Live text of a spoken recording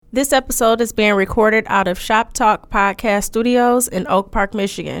This episode is being recorded out of Shop Talk Podcast Studios in Oak Park,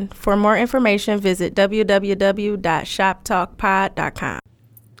 Michigan. For more information, visit www.shoptalkpod.com.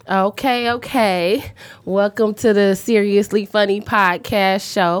 Okay. Welcome to the Seriously Funny podcast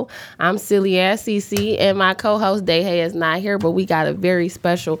show. I'm Ceriously, CC, and my co-host Dayhay is not here, but we got a very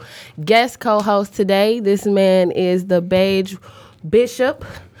special guest co-host today. This man is the Beige Bishop,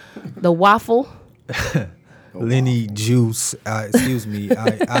 the Waffle. Lenny Juice, excuse me.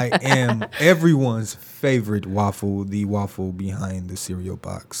 I am everyone's favorite waffle, the waffle behind the cereal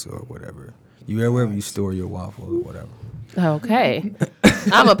box or whatever. Wherever you store your waffle or whatever. Okay.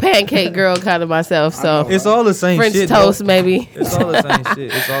 I'm a pancake girl kind of myself, so it's all the same French shit. toast, though. maybe. It's all the same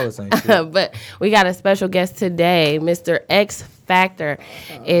shit. It's all the same shit. But we got a special guest today, Mr. X Factor.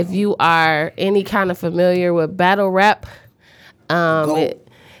 If you are any kind of familiar with battle rap,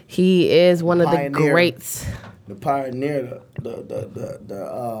 he is one of the greats. The pioneer,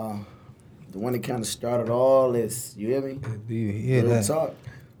 the one that kind of started all this. You hear me? Real talk.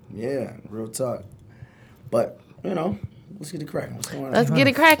 Yeah, real talk. But, let's get it cracking. What's going on? Let's get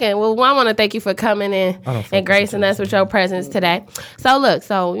it cracking. Well, I want to thank you for coming in and gracing us with your presence today. So, look,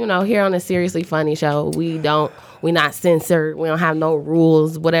 here on the Seriously Funny show, we not censored. We don't have no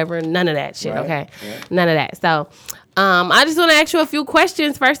rules, whatever, none of that shit, okay? Yeah. None of that. So, I just want to ask you a few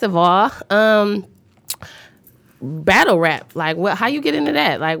questions, first of all. Battle rap, like how you get into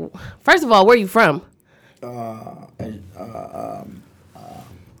that? Like, first of all, where you from? Uh-oh.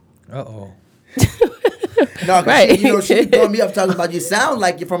 No, right. She throwing me up talking about you sound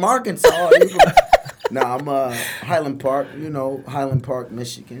like you're from Arkansas. I'm Highland Park, Highland Park,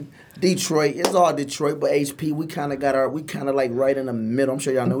 Michigan. Detroit, it's all Detroit, but HP, we kind of like right in the middle. I'm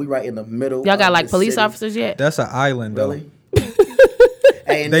sure y'all know we right in the middle. Y'all got like police officers yet? That's an island, though. Really?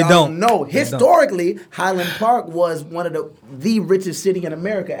 And they don't know. Historically, Highland Park was one of the richest city in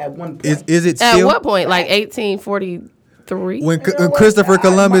America at one point. Is it At still? what point? Like 1843? When Christopher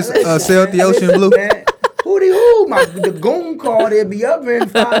Columbus sailed the ocean blue? Man, who? The goon call, they'll be up here in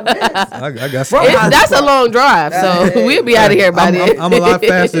 5 minutes. I got That's a long drive, so we'll be out of here by then. I'm a lot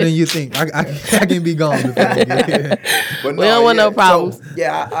faster than you think. I can be gone before I get here. But we don't want no problems. So,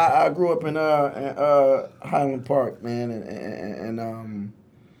 I grew up in Highland Park, man, and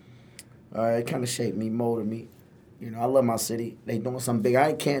it kind of shaped me, molded me. I love my city. They doing something big.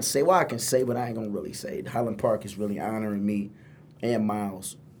 I can't say. Well, I can say, but I ain't gonna really say. Highland Park is really honoring me and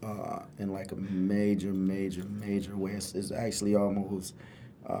Miles in like a major way. It's actually almost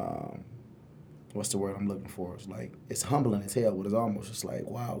what's the word I'm looking for? It's like it's humbling as hell, but it's almost just like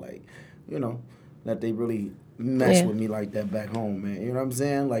wow, like that they really mess with me like that back home, man. You know what I'm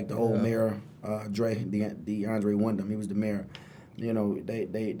saying? Like the old mayor, DeAndre Wyndham, he was the mayor.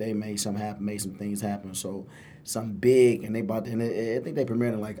 They made some things happen. So something big, and I think they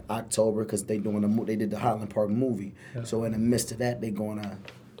premiered in like October because they did the Highland Park movie. Yeah. So in the midst of that, they're gonna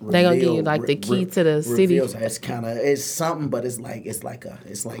give you like the key to the city. It's something, but it's like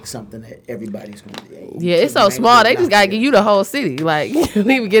something that everybody's gonna do. Yeah, it's so small. They just gotta give you the whole city. Like you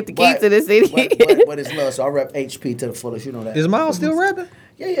don't even get the key to the city. But it's love. So I rep HP to the fullest. You know that. Is Miles still rapping?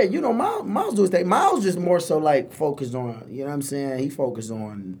 Yeah. Miles do his thing. Miles just more so like focused on. You know what I'm saying? He focused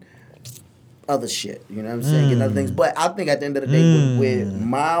on other shit. You know what I'm saying? Getting other things. But I think at the end of the day, with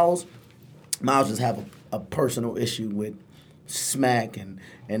Miles just have a personal issue with Smack and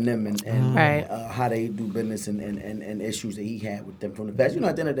them and how they do business and issues that he had with them from the past. At the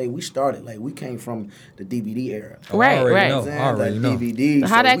end of the day, we came from the DVD era. Right. Already know. DVD.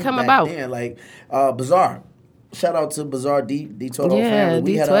 How that come about? Then, Bizarre. Shout out to Bizarre D12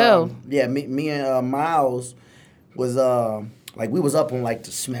 family. D12. Me and Miles was we was up on like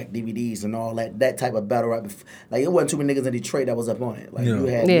the Smack DVDs and all that type of battle rap. Like it wasn't too many niggas in Detroit that was up on it. Like you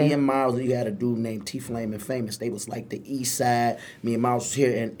had me and Miles, and you had a dude named T Flame and Famous. They was like the East Side. Me and Miles was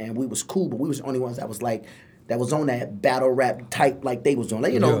here, and we was cool, but we was the only ones that was like. That was on that battle rap type like they was doing.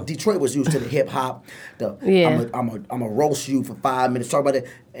 Like, Detroit was used to the hip hop. I'm a roast you for 5 minutes, talk about it.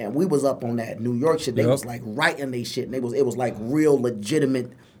 And we was up on that New York shit. They was like writing they shit. And it was like real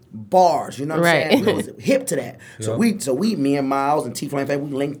legitimate bars. You know what I'm saying? We was hip to that. So we, me and Miles and T Flame, we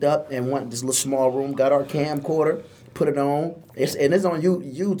linked up and went to this little small room, got our camcorder, put it on. It's on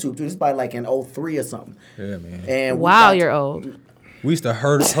YouTube too. It's by like in 03 or something. Yeah, man. And you're old. We used to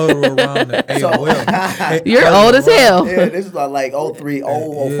huddle around the AOL. You're old as hell. Yeah, this is like 03,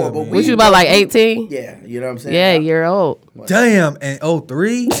 04. But we was about like 18? Yeah, you know what I'm saying? Yeah, you're old. Damn, and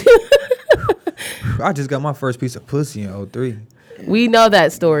 03? I just got my first piece of pussy in 03. We know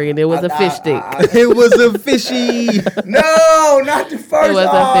that story, and it was a fish stick. It was a fishy. No, not the first. It was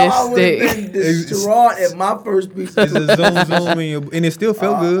a fish I would have stick. been distraught at my first piece. It's a zoom and it still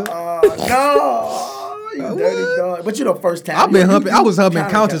felt good. No, you dirty dog. But first time. I was humping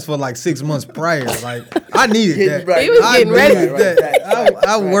couches for like 6 months prior. Like I needed that. He was getting ready.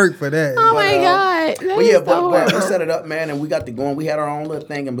 I worked for that. Oh my God. But we set it up, man, and we got to going. We had our own little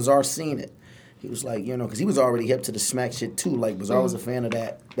thing, and Bizarre seen it. He was like, because he was already hip to the smack shit too. Like Bizarre was a fan of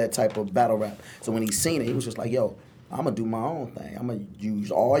that type of battle rap. So when he seen it, he was just like, yo, I'm gonna do my own thing. I'm gonna use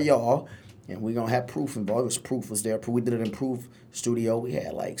all y'all, and we're gonna have Proof involved. Proof was there. We did it in Proof studio. We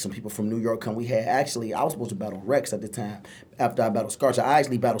had like some people from New York come. We had I was supposed to battle Rex at the time. After I battled Scarchild, I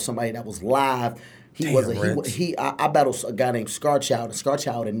actually battled somebody that was live. I battled a guy named Scarchild. And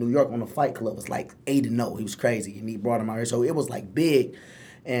Scarchild in New York on the Fight Club was like 8-0. He was crazy, and he brought him out here. So it was like big.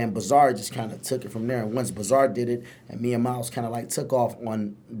 And Bizarre just kind of took it from there. And once Bizarre did it, and me and Miles kind of like took off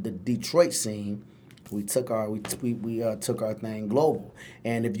on the Detroit scene, we took our thing global.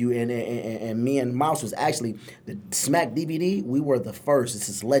 And if you and me and Miles was actually the Smack DVD. We were the first. This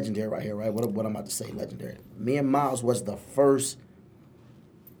is legendary right here, right? What I'm about to say, legendary. Me and Miles was the first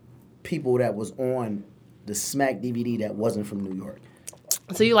people that was on the Smack DVD that wasn't from New York.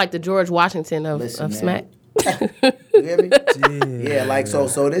 So you like the George Washington of Smack? You hear me? Yeah, like so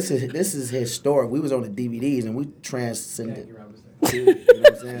this is historic. We was on the DVDs and we transcended. You know what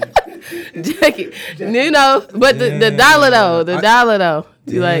I'm saying? Jackie, but the dollar though,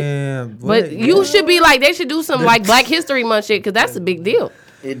 but you should be like, they should do some like Black History Month shit, because that's a big deal.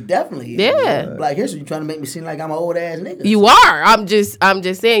 It definitely is. Yeah. Black History, you trying to make me seem like I'm an old ass nigga. You are. I'm just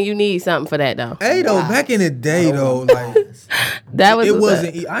saying you need something for that though. Hey though, back in the day though, like that was it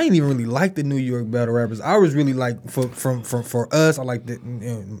wasn't. I ain't even really like the New York battle rappers. I was really like for us. I liked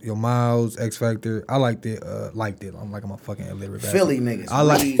your Miles, X Factor. I liked it. I'm a fucking illiterate Philly niggas. I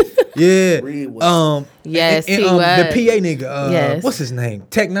like. Yeah. Yes. And, the PA nigga. Yes. What's his name?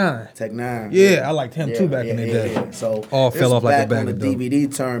 Tech Nine. Yeah, I liked him too back in the day. Yeah. So all fell off like a bag on of the dope.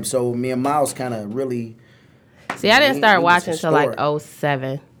 DVD term. So me and Miles kind of really. See, I didn't start watching until like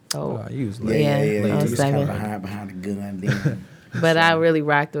 07. You was late. Yeah. He was 07. kind of behind the gun. Then. But I really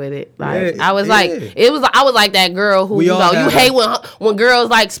rocked with it. Like yeah, I was like, I was like that girl who you hate when girls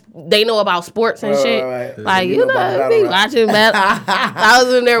like they know about sports and shit. Right. Like be watching that. I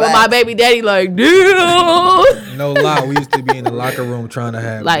was in there with my baby daddy, like, damn. No lie, we used to be in the locker room trying to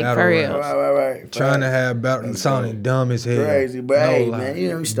have like battle for real, right. Trying to have battle sounding dumb as hell. Crazy, but hey, man,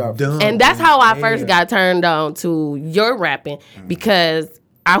 you start dumb. And that's how I first got turned on to your rapping, because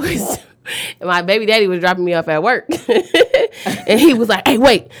I was. My baby daddy was dropping me off at work. And he was like, hey,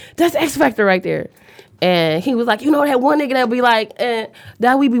 wait, that's X Factor right there. And he was like, that one nigga that be like,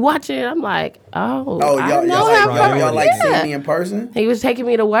 that we be watching. I'm like, y'all like seeing me in person? He was taking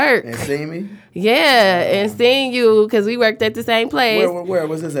me to work. And seeing me? Yeah, and seeing you, because we worked at the same place. Where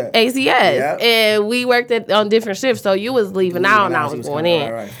was this at? ACS. Yep. And we worked on different shifts. So you was leaving out and I was going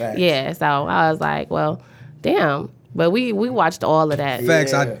in. Right, yeah, so I was like, well, damn. But we watched all of that.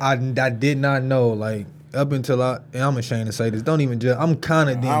 Facts, I did not know, like, up until I'm ashamed to say this, don't even judge. I'm kind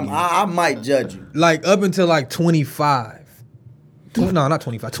of dingy. I might judge you. Like, up until like 25. No, not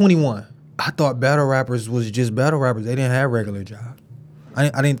 25, 21. I thought battle rappers was just battle rappers. They didn't have regular jobs. I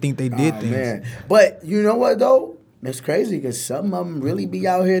didn't think they did things. Man. But you know what, though? It's crazy, because some of them really be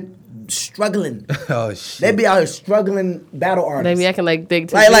out here struggling. Oh shit! They be out here struggling battle artists. They be acting like they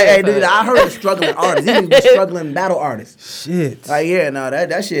hey, dude, I heard of struggling artists. These be struggling battle artists. Shit. Like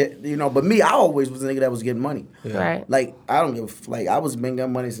that shit. But me, I always was a nigga that was getting money. Yeah. Right. Like I don't give. Like I was been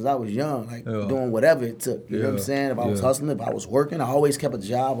getting money since I was young. Like doing whatever it took. You know what I'm saying? If I was hustling, if I was working, I always kept a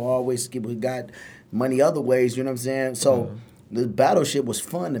job. I always got money other ways. You know what I'm saying? So. The battle shit was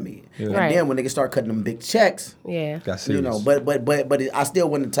fun to me, and then when niggas start cutting them big checks, got serious. But I still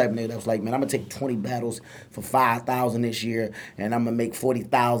wasn't the type of nigga that was like, man, I'm gonna take 20 battles for $5,000 this year, and I'm gonna make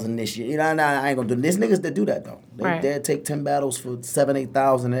 $40,000 this year. I ain't gonna do this. Niggas that do that though, they'll take 10 battles for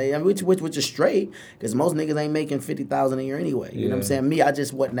 $7,000-8,000, which is straight, because most niggas ain't making $50,000 a year anyway. You know what I'm saying? Me, I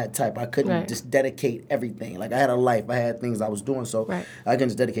just wasn't that type. I couldn't just dedicate everything. Like I had a life, I had things I was doing, so I couldn't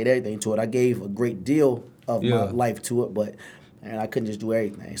just dedicate everything to it. I gave a great deal of my life to it, but. And I couldn't just do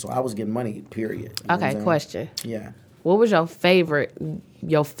everything. So I was getting money, period. You okay, question. Yeah. What was your favorite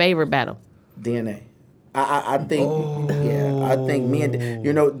battle? DNA. I think, I think me and,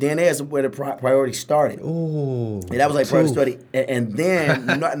 DNA is where the priority started. Ooh. And that was like priority started. And then,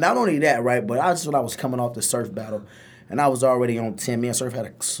 not only that, right, but I was coming off the Surf battle. And I was already on 10. Me and Surf had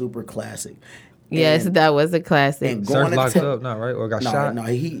a super classic. Yes, that was a classic. And Surf locked up, not right, or got shot. No,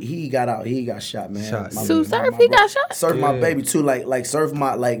 he got out. He got shot, man. Surf, he got shot. Surf, my baby too. Like Surf,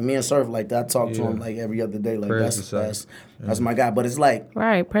 me and Surf, like that. I talk to him like every other day. Like that's my guy. But it's like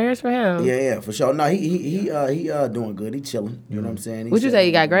right, prayers for him. Yeah, for sure. No, he doing good. He chilling. You know what I'm saying? Would you say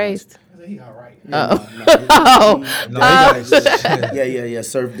he got grazed? He all right. Yeah.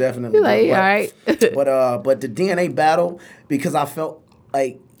 Surf definitely. He's like, all right. But the DNA battle, because I felt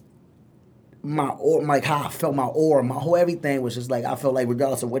like how I felt my whole everything was just like, I felt like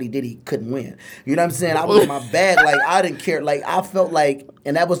regardless of what he did, he couldn't win. You know what I'm saying? I was in my bag, like I didn't care. Like I felt like,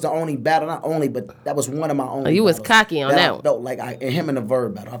 and that was the only battle, not only, but that was one of my only. You was cocky on that one. No, like and him in the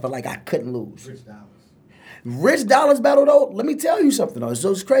Verb battle, I felt like I couldn't lose. Rich Dollars battle though, let me tell you something though,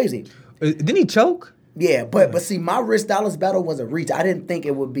 it's crazy. Didn't he choke? Yeah, but see, my Rich Dollars battle was a reach. I didn't think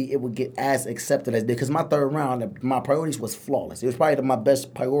it would get as accepted as it did, because my third round, my priorities was flawless. It was probably my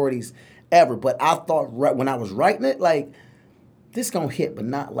best priorities ever. But I thought when I was writing it, like, this gonna hit, but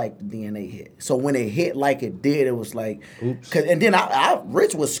not like the DNA hit. So when it hit like it did, it was like, and then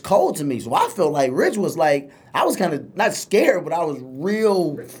Rich was cold to me, so I felt like Rich was like, I was kind of not scared, but I was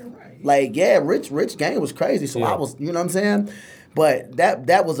real, like, yeah, Rich game was crazy. So I was, you know what I'm saying. But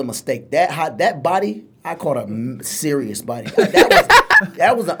that was a mistake. That body, I caught a serious body.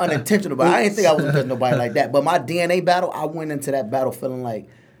 That was an unintentional body. I didn't think I was against nobody like that. But my DNA battle, I went into that battle feeling like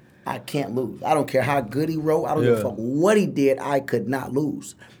I can't lose. I don't care how good he wrote. I don't give a fuck what he did. I could not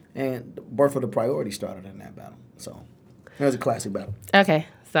lose. And the birth of the priority started in that battle. So it was a classic battle. Okay,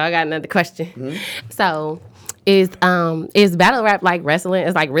 so I got another question. Mm-hmm. So is battle rap like wrestling?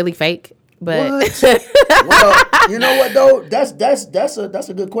 It's like really fake? But well, you know what though? That's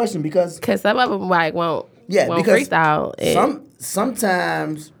a good question, because some of them like won't freestyle.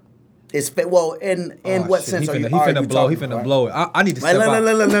 Sometimes it's fake. Well, in what sense are you? He finna blow it. I need to step out.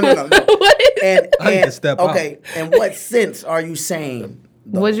 No. I need to step out. Okay, in what sense are you saying?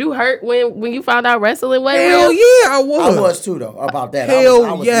 Was you hurt when you found out wrestling was Hell real? yeah, I was. I was too, though, about that.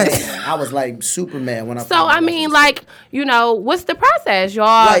 Hell yes. I was like Superman when I So, I mean, like, you know, what's the process?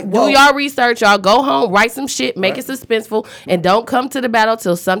 Y'all do y'all research. Y'all go home, write some shit, make it suspenseful, and don't come to the battle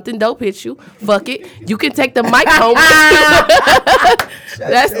till something dope hits you. Fuck it. You can take the mic home.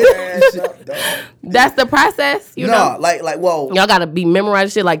 That's the process, you know? Well. Y'all got to be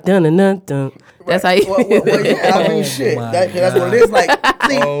memorizing shit like dun dun dun dun. That's how you. Yeah, I mean, shit. That's what it is. Like,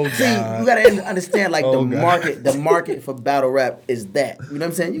 see, you gotta understand, like, the market for battle rap is that. You know what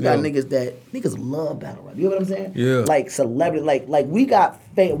I'm saying? You got niggas love battle rap. You know what I'm saying? Yeah. Like celebrity, like we got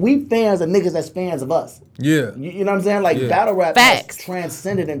we fans of niggas that's fans of us. Yeah. You know what I'm saying? Like battle rap has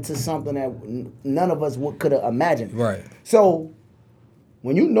transcended into something that none of us could have imagined. Right. So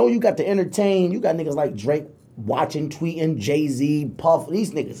when you got to entertain, you got niggas like Drake watching, tweeting, Jay-Z, Puff,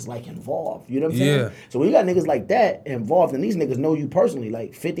 these niggas like involved. You know what I'm saying? Yeah. So when you got niggas like that involved, and these niggas know you personally,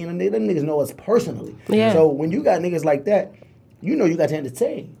 like 50 and them niggas know us personally. Yeah. So when you got niggas like that, you know you got to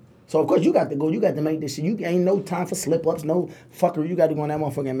entertain. So of course you got to go, you got to make this shit. You ain't no time for slip ups, no fuckery. You got to go on that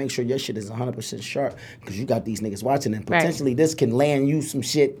motherfucker and make sure your shit is 100% sharp, because you got these niggas watching, and potentially this can land you some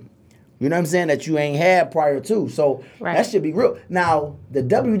shit. You know what I'm saying, that you ain't had prior to. So that should be real. Now the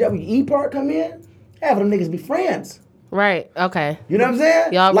WWE part come in. Half of them niggas be friends. Right, okay. You know what I'm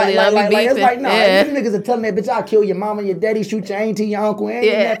saying? Y'all really like it's like, nah, yeah. these niggas are telling that bitch, I'll kill your mama, your daddy, shoot your auntie, your uncle, and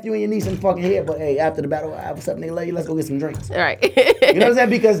your nephew, and your niece in the fucking head. But hey, after the battle, what's up, nigga, lady? Let's go get some drinks. Right. You know what I'm saying?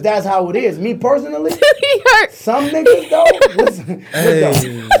 Because that's how it is. Me personally, he hurt. some niggas though,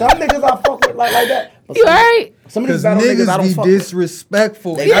 some niggas I fuck with like that. But you alright? Some of these battle niggas I don't be fuck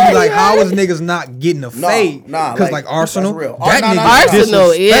disrespectful. with. I be like, how is niggas not getting a fade? Nah, because like Arsenal, real.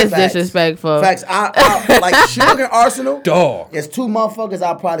 Arsenal is disrespectful. Facts. I like Suge and Arsenal. Dog. It's two motherfuckers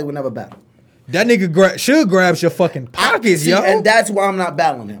I probably would never battle. That nigga should grabs your fucking pockets, yo. And that's why I'm not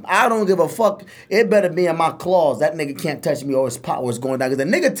battling him. I don't give a fuck. It better be in my claws. That nigga can't touch me, or his power is going down. Because the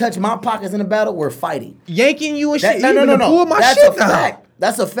nigga touch my pockets in the battle, we're fighting. Yanking you and shit. No. Pull my That's shit a down. fact.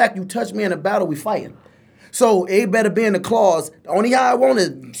 That's a fact. You touch me in a battle, we fighting. So it better be in the claws. The only how I want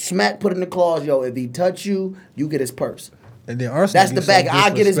is smack, put in the claws, yo. If he touch you, you get his purse. And then Arsenal, that's the back. I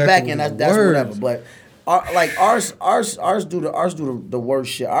get his back, and that's whatever. But like ours do the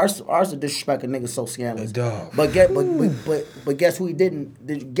worst shit. Ours the disrespect a nigga so scandalous. But guess who he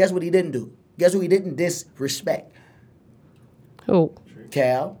didn't? Guess what he didn't do? Guess who he didn't disrespect? Who?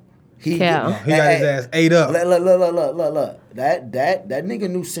 Cal. He got his ass ate up. Look. That nigga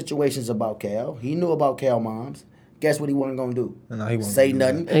knew situations about Cal. He knew about Cal moms. Guess what he wasn't gonna do? No, he wasn't say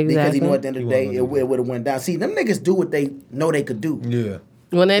nothing because he knew at the end of the day it would have went down. See, them niggas do what they know they could do. Yeah.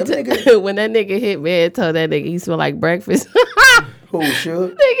 When that nigga hit me and told that nigga he smell like breakfast. Who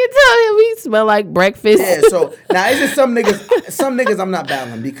should? Nigga tell him he smell like breakfast. Yeah, so now it's just some niggas I'm not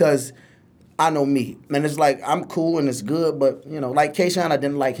battling because I know me. And it's like I'm cool and it's good, but like Kayshawn, I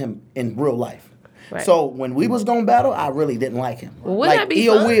didn't like him in real life. Right. So when we was gonna battle, I really didn't like him. Wouldn't that be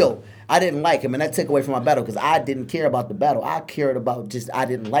Eo fun? Will, I didn't like him, and that took away from my battle because I didn't care about the battle. I cared about just I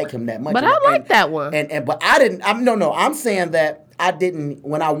didn't like him that much. But I like that one. But I didn't. I'm saying that I didn't.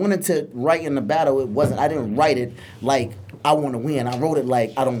 When I went into writing the battle, I didn't write it like I want to win. I wrote it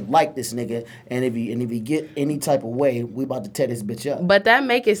like I don't like this nigga, and if he get any type of way, we about to tear this bitch up. But that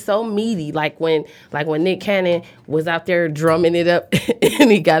make it so meaty, like when Nick Cannon was out there drumming it up, and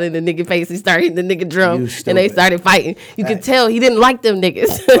he got in the nigga face, he started hitting the nigga drum, and they started fighting. You could tell he didn't like them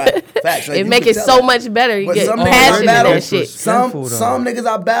niggas. Facts. Like, it make it so much better. You get passionate in that shit. Some niggas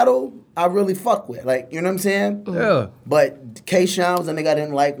I battle, I really fuck with. Like, you know what I'm saying? Yeah. But Kayshawn was a nigga I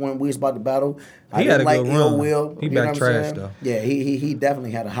didn't like when we was about to battle. I didn't like Eo Will. He back trash though. Yeah, he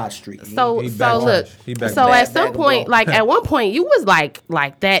definitely had a hot streak. So he back look. trash. So at some point, like at one point, you was like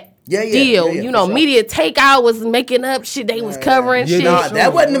that. Deal, sure. Media Takeout was making up shit. They was covering shit. Nah,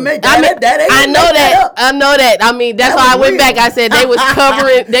 that wasn't the make. I know that. I know that. I mean, that's why I went back. I said they was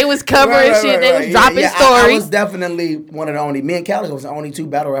covering. They was covering shit. They was dropping stories. I was definitely one of the only. Me and Calico was the only two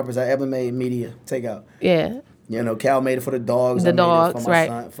battle rappers I ever made Media Takeout. Yeah. Cal made it for the dogs. The dogs, for my right?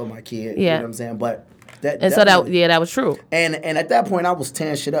 Son, for my kid. Yeah. You know what I'm saying? But that was true. And at that point, I was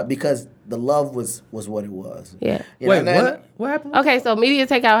tearing shit up because the love was what it was. Yeah. Wait, what? What happened? Okay, so Media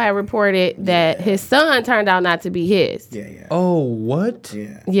Takeout had reported that his son turned out not to be his. Yeah. Oh, what?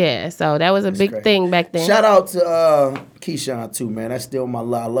 Yeah. Yeah, so that was a big thing back then. Shout out to Keyshawn too, man. That's still my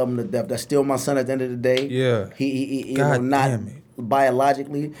love. I love him to death. That's still my son at the end of the day. Yeah. He God not damn it.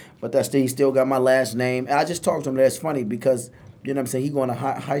 biologically, but he still got my last name. And I just talked to him. That's funny because you know what I'm saying. He going to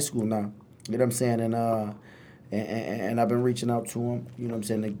high school now. You know what I'm saying, and I've been reaching out to him, you know what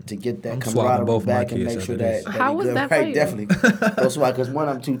I'm saying, to get that camaraderie back and make sure that how was good. that right, for you? definitely. That's why, because one,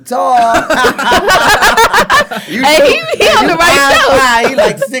 I'm too tall. He on the right show. He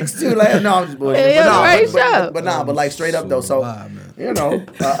like 6'2". Like, no, I'm just bullshit. He on the right show. But like straight up though. So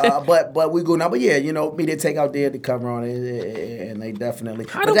but we go now. But yeah, Media Takeout did the cover on it, and they definitely.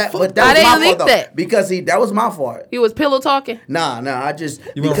 But that was my fault though, because that was my fault. You was pillow talking. Nah. I just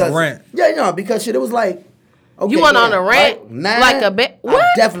went on a rant. Yeah, because shit, it was like. Okay, you went on a rant, right? like a bit. What?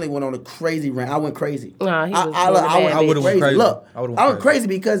 I definitely went on a crazy rant. I went crazy. Nah, he was I went crazy. Look, I went went crazy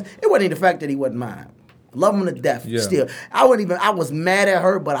because it wasn't even the fact that he wasn't mine. Love him to death. Yeah. Still, I was mad at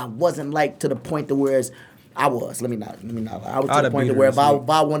her, but I wasn't like to the point to where I was. Let me not. I was to the point to where if I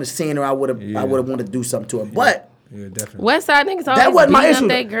wanted to see her, I would have wanted to do something to her. But yeah, definitely. West Side niggas always that wasn't my beating issue. up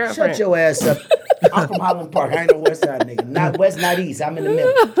their girlfriend. Shut your ass up. I'm from Highland Park. I ain't no West Side nigga. Not West, not East. I'm in the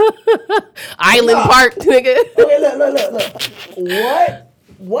middle. Island Park, nigga. Okay, look.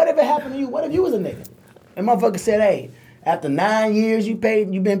 What if it happened to you? What if you was a nigga? And motherfucker said, hey, after 9 years you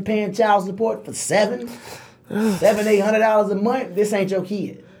been paying child support for $800 a month, this ain't your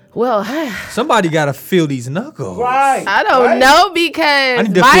kid. Well, somebody gotta feel these knuckles. Right. I don't know because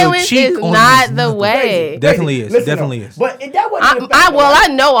violence is not the way. Definitely is. Listen, definitely is. But that wasn't. I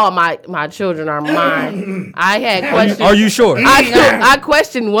know all my children are mine. I had questions. Are you sure? I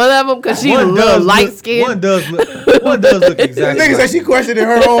questioned one of them because she was light skinned. One does look exactly. Nigga said she questioned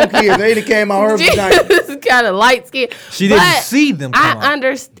her own kids. They done came out her vagina. This is kind of light skinned. She didn't see them.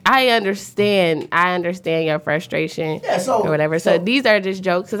 I understand your frustration. Yeah, or whatever. So these are just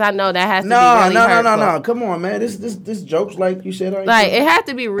jokes because I know that has to be really hurtful. No. Come on, man. This jokes like you said. Like it had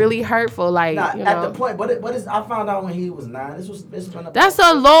to be really hurtful. Like at the point, but I found out when he was 9. It's been that's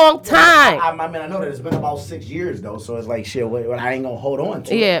a long time. I mean, I know that it's been about 6 years though, so it's like shit. What I ain't gonna hold on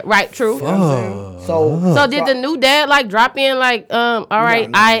to. Yeah, right. True. You know so did the new dad like drop in like all right,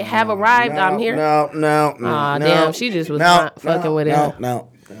 I have arrived. I'm here. No. Damn, she just was not fucking with him. No.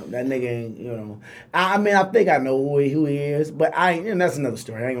 That nigga ain't, I mean, I think I know who he is, but that's another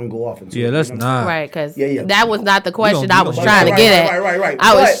story. I ain't gonna go off into it. Yeah, that's not. Right, because that was not the question I was trying to get at. Right.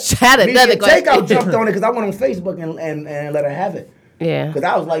 I was trying to another question. Takeout jumped on it because I went on Facebook and let her have it. Yeah. Because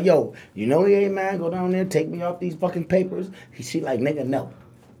I was like, yo, he ain't man, go down there, take me off these fucking papers. She like, nigga, no.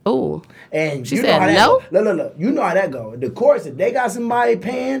 Ooh. And she said no? Look. You know how that go. The courts, if they got somebody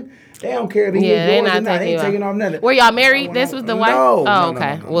paying, they don't care if he is yours or not. They ain't taking off nothing. Were y'all married? This was the wife? No. Oh,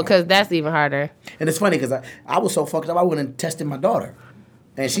 okay. Well, because that's even harder. And it's funny because I was so fucked up, I went and tested my daughter.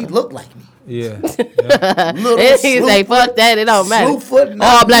 and she looked like me. Yeah. And he say, fuck that, it don't matter. Foot,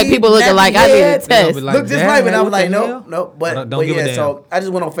 all black people looking like I need a test. Like, look just like, and I was like, no. Don't But give a yeah, damn. so I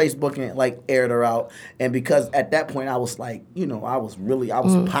just went on Facebook and like aired her out, and because at that point I was like, I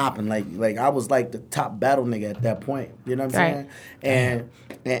was popping, like I was like the top battle nigga at that point. You know what I'm saying?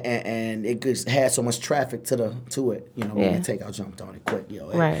 And it just had so much traffic to it. Takeout jumped on it quick,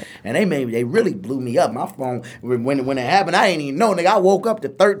 Right. And they really blew me up. My phone when it happened, I didn't even know, nigga. I woke up to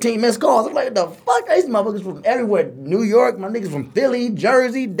 13 missed calls. I'm like, the fuck? These motherfuckers from everywhere. New York, my niggas from Philly,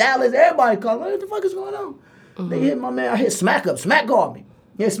 Jersey, Dallas, everybody calling. Like, what the fuck is going on? They hit my man. I hit Smack up. Smack called me.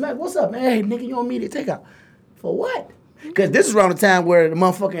 Yeah, Smack, what's up, man? Hey, nigga, you on immediate takeout. For what? Because this is around the time where the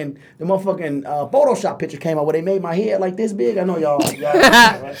motherfucking Photoshop picture came out where they made my head like this big. I know y'all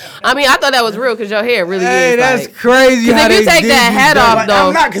right? I mean, I thought that was real because your hair really is. Hey, that's like, crazy. How if you take that hat off, though.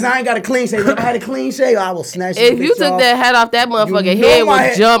 I'm not, because I ain't got a clean shave. If I had a clean shave, I will snatch it. If you took that hat off, that motherfucking head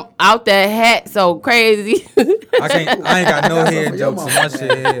would jump out that hat so crazy. I ain't got no hair jokes in my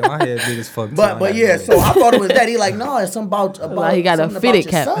shit. My head big as fuck. But yeah, so I thought it was that. He like, no, it's something about like he got a fitted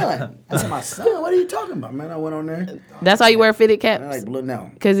cap. Son. I said, my son, what are you talking about, man? I went on there. That's why you wear fitted caps? I like blue now.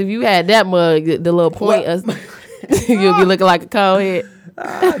 Because if you had that mug, the little point, you'll be looking like a cold head.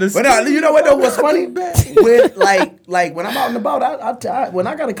 But no, you know what though? What's funny? With like when I'm out and about, when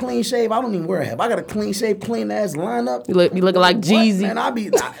I got a clean shave, I don't even wear a hat. I got a clean shave, clean ass lineup. You looking like Jeezy. Man,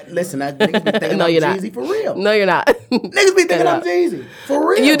 listen, niggas be thinking no, I'm you're Jeezy not. for real. No, you're not. Niggas be thinking I'm Jeezy for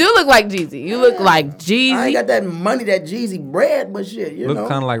real. You do look like Jeezy. You look like Jeezy. I ain't got that money, that Jeezy bread, but shit, you know. Look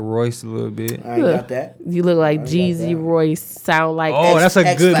kind of like Royce a little bit. I ain't got that. You look like Jeezy, Royce. Sound like that's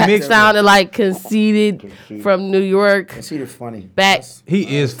a good mix. Sounded like Conceited from New York. Conceited funny. Back.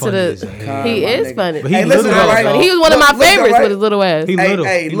 He is funny. He is funny. But he little listen, right? though. He was one of my favorites with his little ass. He little.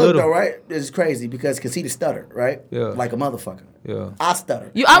 Hey, he look little. though, right? This is crazy because Conceited stuttered, right? Yeah. Like a motherfucker. Yeah. I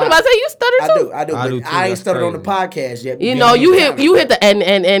stutter. I was about to say you stutter too. I do. I But do too. I ain't That's stuttered on the crazy. podcast yet. You know, you hit the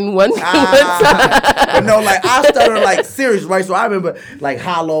N one time. But no, like I stutter like serious, right? So I remember like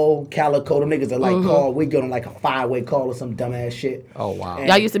Hollow, Calico, them niggas that like call. We get on like a 5-way call or some dumbass shit. Oh wow.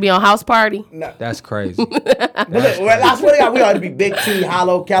 Y'all used to be on House Party. No. That's crazy. But look, I swear to God, we ought to be Big T,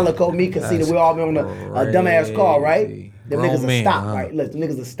 Hollow, Calico, me, Conceited. We all be on a dumbass call, right? Them niggas will stop, right? Look, the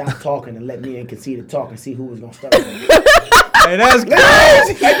niggas will stop talking and let me and Conceited talk and see who was gonna start. Hey, that's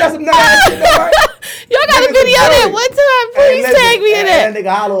crazy. Ain't that some nice shit, though, right? Y'all got a video that one time. Please tag me in that. That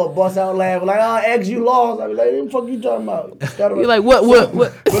nigga Hollow will bust out laughing like, oh, X, you lost. I be like, what the fuck you talking about? You like, what?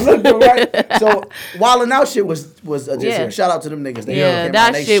 But look, though, right? So, Wildin' Out shit was just shout out to them niggas.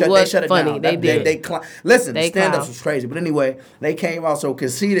 That shit was funny. They did. Listen, the stand-ups was crazy. But anyway, they came out. So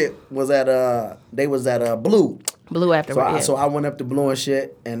Conceited was at Blue. Blue after. So I went up to Blue and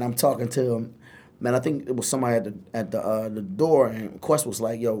shit, and I'm talking to him. Man, I think it was somebody at the door, and Quest was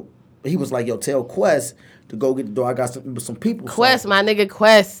like, yo, he was like, yo, tell Quest to go get the door. I got some people. Quest, my nigga,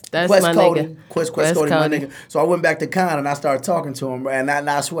 Quest. That's Quest my Cody. nigga. Quest Cody, my nigga. So I went back to Con and I started talking to him, and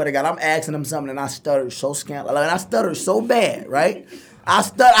I swear to God, I'm asking him something, and I stuttered so scandalous. Like, I stuttered so bad, right?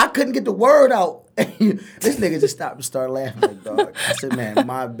 I couldn't get the word out. This nigga just stopped and started laughing like, dog. I said, man,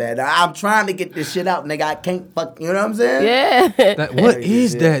 my bad. I'm trying to get this shit out, nigga. I can't you know what I'm saying? Yeah. What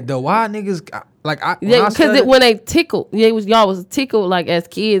is that though? Why niggas because when they tickled, y'all was tickled like as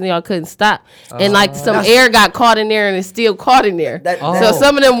kids and y'all couldn't stop, and like some air got caught in there and it's still caught in there. So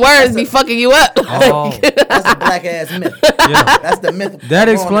some of them words be fucking you up. That's a black ass myth. Yeah. That's the myth. That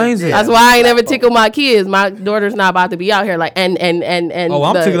explains it. That's why I ain't never tickled my kids. My daughter's not about to be out here like and. Oh,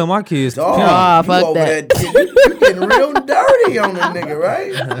 I'm tickling my kids. Oh, fuck that. You getting real dirty on the nigga,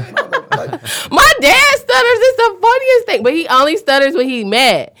 right? My dad stutters. It's the funniest thing, but he only stutters when he's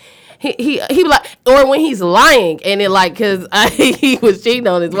mad. He like, or when he's lying, and it like, cause he was cheating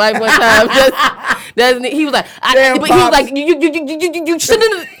on his wife one time. He was like, but he was like, you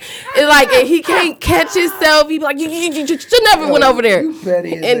shouldn't. It's like, and he can't catch himself. He be like, you should never went over there.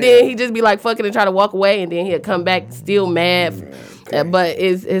 And then he just be like fucking and try to walk away, and then he'll come back still mad. But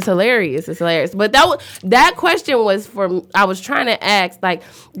it's hilarious. It's hilarious. But that question was I was trying to ask, like,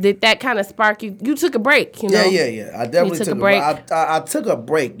 did that kind of spark you? You took a break, you know? Yeah. I definitely took a break. I took a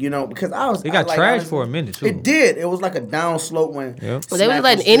break, you know, because I was. It got trashed for a minute too. It did. It was like a down slope when. Yep. Well, they was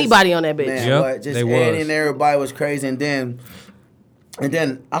letting anybody on that bitch. Man, yep, just Eddie and everybody was crazy, and then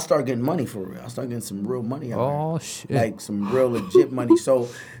I started getting money for real. I started getting some real money out there. Shit. Like some real legit money. So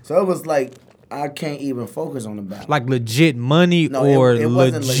it was like, I can't even focus on the battle. Like legit money No, or it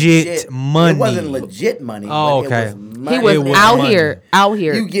wasn't legit money? It wasn't legit money. Oh, but okay. It was money. He was out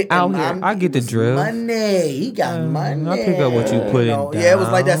here. You get out here. I get the drill. Money. He got money. I pick up what you put in. Yeah, it was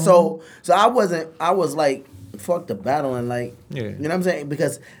like that. So I was like, fuck the battling, like, Yeah. you know what I'm saying?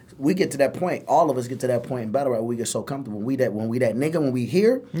 Because we get to that point, all of us get to that point in battle rap where we get so comfortable. When we that nigga, when we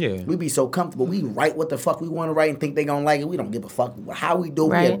here, we be so comfortable. We write what the fuck we want to write and think they gonna like it. We don't give a fuck how we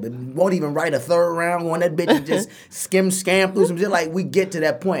do it. We won't even write a third round on that bitch and just scam through some shit. Like, we get to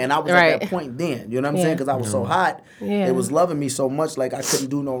that point, and I was at that point then. You know what I'm saying? Because I was so hot. Yeah. It was loving me so much, like I couldn't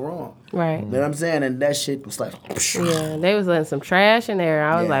do no wrong. Right. You know what I'm saying? And that shit was like, yeah, they was letting some trash in there.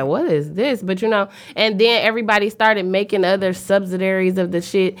 I was like, what is this? But, you know, and then everybody started making other subsidiaries of the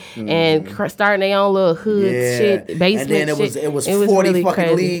shit and starting their own little hood shit, basement and then shit. It was 40 really fucking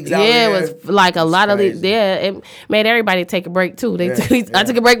crazy. Leagues out there. Yeah, it was like a lot of leagues. Yeah, it made everybody take a break, too. I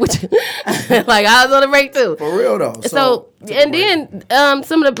took a break with you. Like, I was on a break, too. For real, though. So and then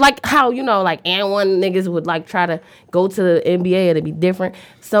some of the, like, how, you know, like, and one niggas would, like, try to go to the NBA and it'd be different.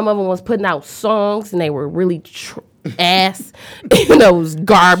 Some of them was putting out songs and they were really ass. You know, it was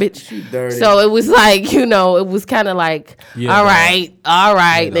garbage. So it was like, you know, it was kind of like, all right,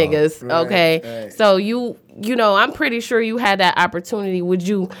 niggas. Okay. Right. So you know, I'm pretty sure you had that opportunity. Would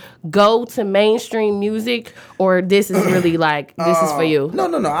you go to mainstream music, or this is really like, this is for you? No.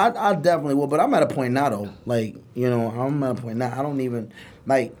 I definitely will. But I'm at a point now, though. Like, you know, I'm at a point now. I don't even,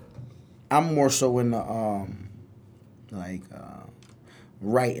 like, I'm more so in the,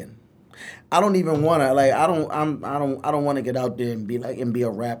 writing. I don't even want to, like, I don't want to get out there and be a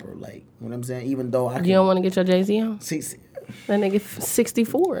rapper, like, you know what I'm saying? Even though you don't want to get your Jay-Z on? See, that nigga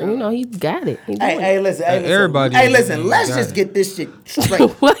 64, you know, he got it. Listen, everybody. Hey, listen, let's just get this shit straight.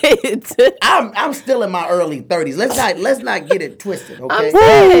 What? I'm still in my early 30s. Let's not get it twisted, okay? I'm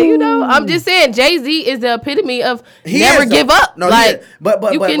saying, you know, I'm just saying, Jay-Z is the epitome of never give up. No, like,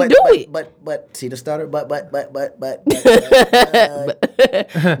 but you can do it. But see the stutter, but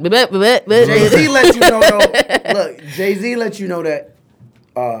Jay-Z let you know, though. Look, Jay-Z let you know that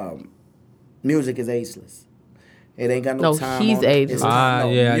music is ageless. It ain't got no time. He's ageless.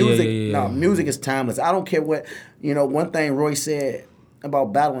 Music is timeless. I don't care what, you know, one thing Roy said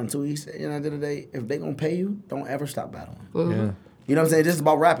about battling too, he said, you know, at the end of the day, if they gonna pay you, don't ever stop battling. Mm-hmm. Yeah. You know what I'm saying? This is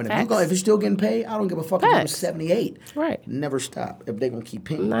about rapping. If you're still getting paid, I don't give a fuck if you're 78. Right. Never stop if they gonna keep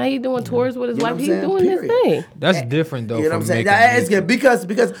paying. Now he doing tours with his wife. He's doing his thing. That's different though. You know what I'm saying? It's good because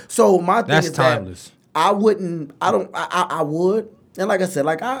so my thing is timeless. That I would. And like I said,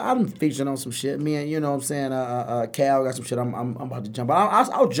 like I'm featuring on some shit. Me and, you know what I'm saying, Cal got some shit I'm about to jump on.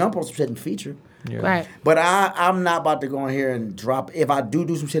 I'll jump on some shit and feature. Yeah. Right. But I'm not about to go in here and drop. If I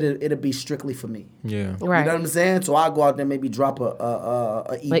do some shit, it'll be strictly for me. Yeah. Right. You know what I'm saying? So I'll go out there and maybe drop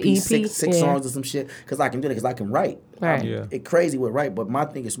a EP, six songs or some shit, because I can do it, because I can write. Right. It's crazy with write, but my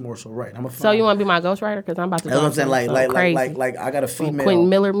thing is more so write. So you want to be my ghostwriter? Because I'm about to. That's what I'm saying. Like I got a female. Quentin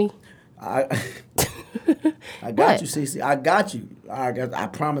Miller me. I got you, Cece. I got you. I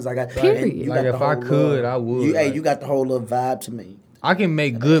promise I got. Period. You like, if I could, I would. You got the whole little vibe to me. I can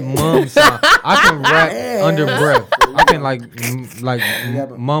make good mum sound. I can rap under breath. I can like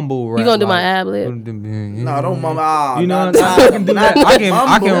mumble rap. You gonna do my ad lib? No, don't mumble. You know, I can do that. I can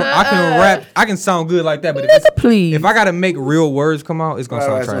rap. I can sound good like that. But if I gotta make real words come out, it's gonna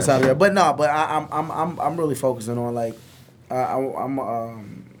sound trash. But I'm really focusing on, like,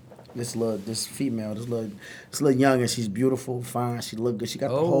 this female, this little young, and she's beautiful, fine. She look good. She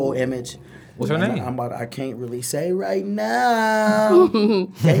got the whole image. What's her name? I can't really say right now.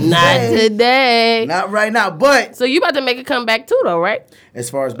 Not today. Not right now. But so you about to make a comeback too, though, right? As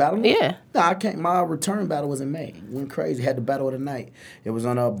far as battling? Yeah. No, I can't. My return battle was in May. Went crazy. Had the battle of the night. It was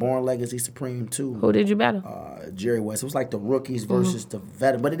on Born Legacy Supreme 2. Who did you battle? Jerry West. It was like the rookies versus the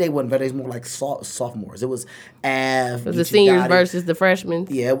veterans. But they wasn't veterans. More like sophomores. It was Av. It was the seniors versus the freshmen.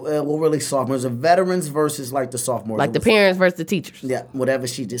 Yeah, well, really sophomores. The veterans versus like the sophomores. Like the parents versus the teachers. Yeah, whatever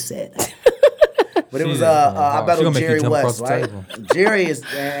she just said. But it was I battled Jerry West, right?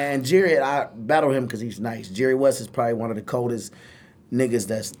 Jerry, I battled him because he's nice. Jerry West is probably one of the coldest niggas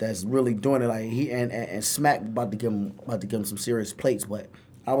that's really doing it. Like he and Smack about to give him some serious plates, but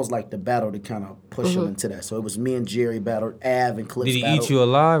I was like the battle to kind of push him into that. So it was me and Jerry battled, Av and Clips. Did he battled. eat you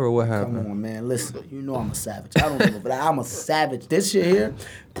alive or what happened? Come on, man. Listen, you know I'm a savage. I don't give a fuck. I'm a savage. This shit here,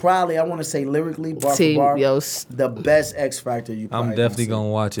 probably, I want to say lyrically, bar for bar, the best X Factor you probably I'm definitely going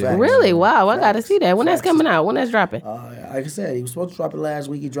to watch it. Facts. Really? Wow. I got to see that. When that's coming out? When that's dropping? Like I said, he was supposed to drop it last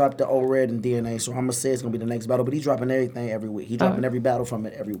week. He dropped the O-Red and DNA, so I'm going to say it's going to be the next battle. But he's dropping everything every week. He's dropping every battle from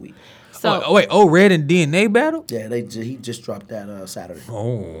it every week. So, wait, O-Red and DNA battle? Yeah, he just dropped that Saturday.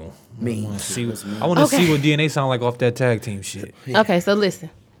 Oh. Me. I want to see what DNA sound like off that tag team shit. Yeah. Okay, so listen.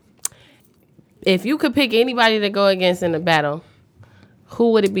 If you could pick anybody to go against in a battle,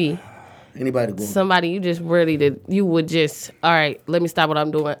 who would it be? Anybody go. Somebody you just ready to, you would just, all right, let me stop what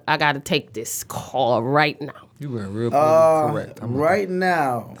I'm doing. I got to take this call right now. You were real correct. Right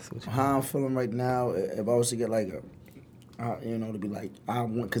now, how I'm feeling right now, if I was to get like to be like, I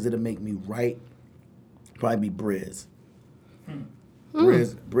want, because it'll make me right, probably be Briz.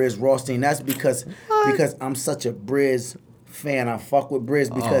 Briz Rothstein. That's because I'm such a Briz fan. I fuck with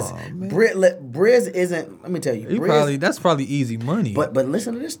Briz because Briz isn't. Let me tell you, Briz, that's probably easy money. But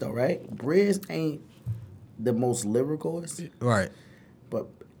listen to this though, right? Briz ain't the most lyricalist, right? But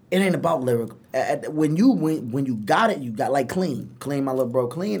it ain't about lyrical. When you got it, you got like Clean, my little bro.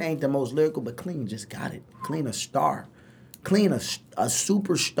 Clean ain't the most lyrical, but Clean just got it. Clean a star, Clean a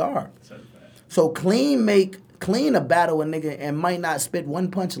superstar. So Clean a battle a nigga and might not spit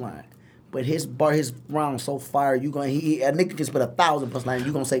one punchline, but his round so fire, a nigga can spit 1,000 punchlines.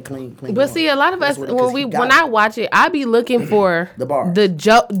 You gonna say clean. But see, a lot of us when I watch it, I be looking for the bars,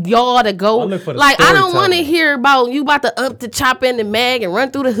 y'all to go. Like I don't want to hear about you about to up the chop in the mag and run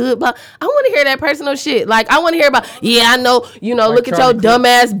through the hood. But I want to hear that personal shit. Like I want to hear about. Yeah, I know. Look at your dumb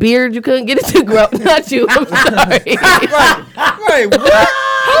ass beard. You couldn't get it to grow. Not you. I'm sorry. right. What?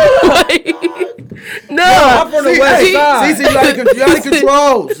 No, I'm from the west side. See, you out of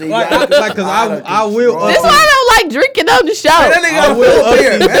control. See, because I will. This is why I don't like drinking on the show.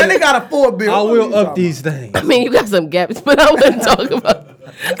 That nigga got a full beer. I will up these things. I mean, you got some gaps, but I wouldn't talk about.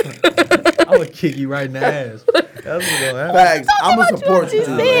 I would kick you right in the ass. That's what's gonna happen. Facts. I'm gonna support you.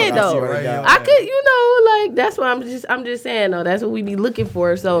 Saying, though. I could, that's what I'm just saying though. That's what we be looking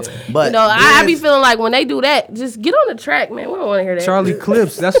for. So, but I be feeling like when they do that, just get on the track, man. We don't want to hear that. Charlie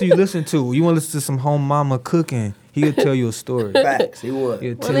Clips. That's what you listen to. You want to listen to some home mama cooking. He'll tell you a story. Facts, he would.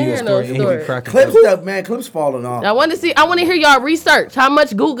 He'll tell you a story. And he'll be cracking Clips stuff, man. Clips falling off. I want to hear y'all research. How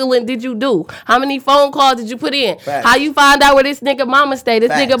much Googling did you do? How many phone calls did you put in? Facts. How you find out where this nigga mama stay? This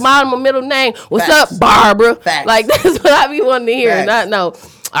Facts. nigga mama middle name. What's Facts. up, Barbara? Facts. Like that's what I be wanting to hear. Facts. Not no.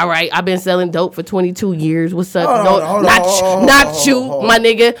 All right, I've been selling dope for 22 years. What's up? Hold on, my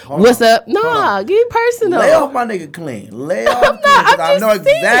nigga. What's up? Nah, get personal. Lay off my nigga Clean. Lay off I'm not. Clean, I know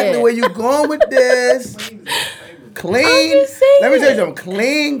exactly where you going with this. Clean. Let me tell you something.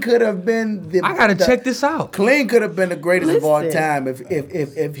 Clean could have been I gotta check this out. Clean could have been the greatest of all time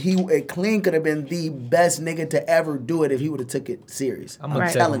if Clean could have been the best nigga to ever do it if he would have took it serious. I'm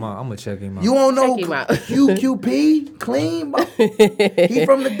gonna check him out. I'm gonna check him out. You won't know QP Clean. He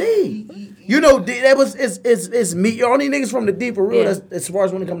from the D. You know it's me. Your only niggas from the D for real. That's, as far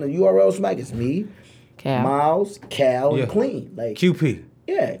as when it comes to URL smack, it's me, Miles, Cal, and Clean. Like QP.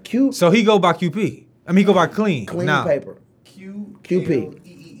 Yeah, Q. So he go by QP. I mean, he go by Clean. Clean now. Paper.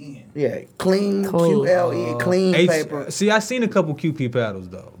 QP. Yeah, Clean. QLE. Clean Paper. See, I seen a couple QP battles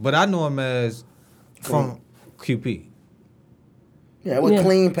though, but I know him as from QP. Yeah, with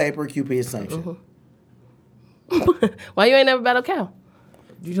Clean Paper, QP is same shit. Why you ain't never battle Cal?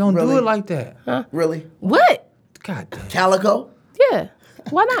 You don't do it like that. Huh? Really? What? God damn. Calico? Yeah.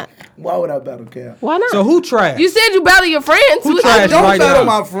 Why not? Why would I battle Cal? Why not? So who trash? You said you battle your friends. Who I trash don't right battle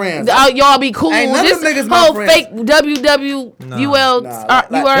now? my friends. Y'all be cool. Ain't none this of them niggas my whole friends. fake WWUL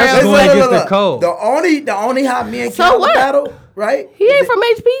That's URL. going against the code. The only how me and Cal battle, right? He ain't from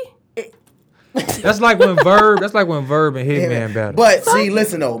HP. That's like when Verb and Hitman battle. But see,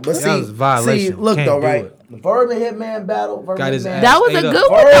 listen though. But that was a violation. See, look Can't though, do right? it. Verb and Hitman battle. Got his ass That was a ate up. good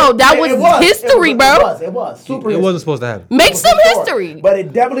one though. That was history, bro. It was super. It wasn't supposed to happen. Make some history. But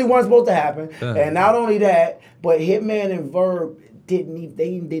it definitely wasn't supposed to happen. And not only that, but Hitman and Verb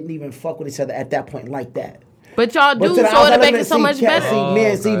didn't even fuck with each other at that point like that. But y'all do, so it'll make it so much better. Me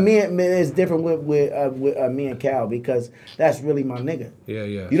it's different with me and Cal because that's really my nigga. Yeah.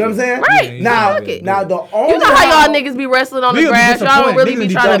 You know what I'm saying? Right. Now the only you know how y'all niggas be wrestling on the grass. Y'all don't really be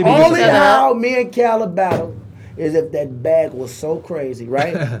trying to beat each only other how up. me and Cal battle is if that bag was so crazy,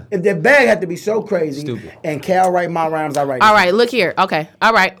 right? If that bag had to be so crazy, Stupid. And Cal write my rhymes, I write. All right, look here. Okay,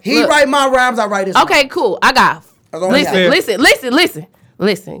 all right. He write my rhymes, I write his. Okay, cool. I got. Listen.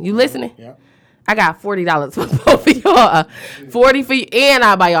 Listen. You listening? Yeah. I got $40 for both of y'all. 40 for you, and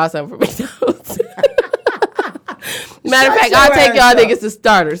I'll buy y'all something for McDonald's. Matter of fact, I'll take y'all niggas to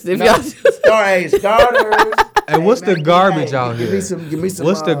starters if y'all. Starters. Hey, what's the garbage out here? Give me some.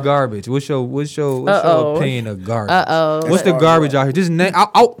 What's the garbage? What's your opinion of garbage? What's the That's garbage out here? Just name.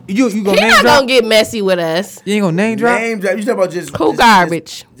 You gonna He name not drop? gonna get messy with us. You ain't gonna name drop? Name drop. You talking about just Who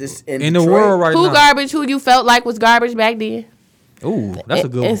garbage? Just in the world right now. Who garbage? Who you felt like was garbage back then? Ooh, that's a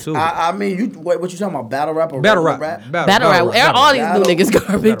good one too. I mean, what you talking about? Battle rap or Battle rap? rap. Battle rap. All these new niggas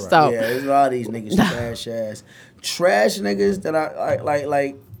garbage. So Yeah, there's a lot of these niggas trash niggas that I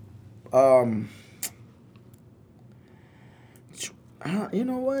like. You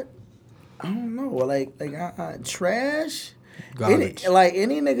know what? I don't know. Like trash. Garbage.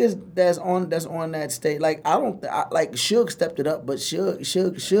 Any niggas that's on that stage. Like like Suge stepped it up, but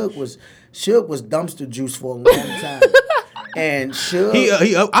Suge was dumpster juice for a long time. And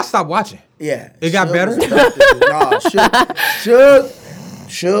Suge, I stopped watching. Yeah, it got better.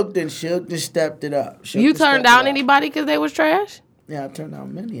 Suge then stepped it up. Suge you turned down anybody because they was trash? Yeah, I turned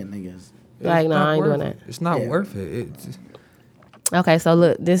down many niggas. Like, no, I ain't doing that. It's not worth it. Okay, so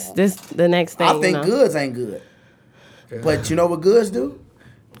look, this the next thing. I think goods ain't good. Yeah. But you know what goods do?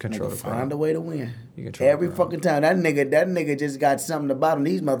 Control find a way to win. Every fucking time. That nigga just got something about him.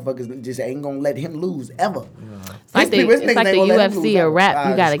 These motherfuckers just ain't gonna let him lose ever. It's like the UFC or rap.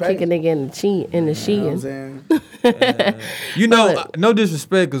 You gotta kick a nigga in the shin. You know what I'm saying? No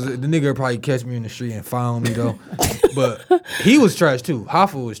disrespect, because the nigga would probably catch me in the street and find me though. But he was trash too.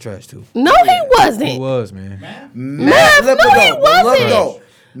 Hoffa was trash too. No, he wasn't. He was, man. Mav, no, he wasn't.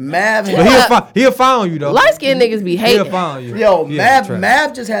 Mav, but he'll find you though. Light skinned niggas be hating. He'll find you. Yo,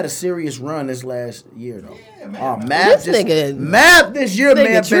 Mav just had a serious run this last year though. Mav this year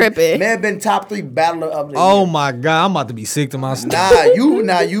may have been top 3 battler of the year. Oh my God, I'm about to be sick to my stomach. You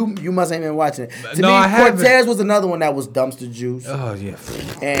must ain't been watching it. To me, Cortez was another one that was dumpster juice. Oh yeah.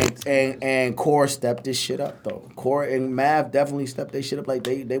 And Core stepped this shit up though. Core and Mav definitely stepped their shit up. Like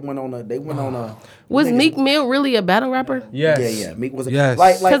they went on a. Was Meek Mill really a battle rapper? Yes. Yeah. Meek was yes.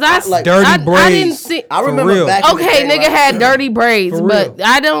 Like dirty braids. I didn't see. I remember back. Okay, nigga had dirty braids, but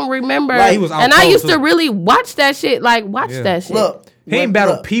I don't remember. Like, he was and I used to really watch that shit. That shit. Look. He ain't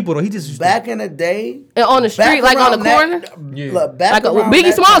battled people though. He just back in the day on the street, like on the corner. Look,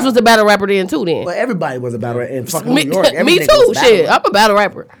 Biggie Smalls was a battle rapper then too. Then, but everybody was a battle rapper in fucking New York. Me too. Shit, I'm a battle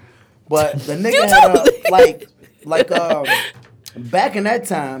rapper. But the nigga had back in that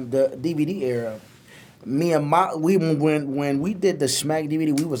time, the DVD era. Me and when we did the Smack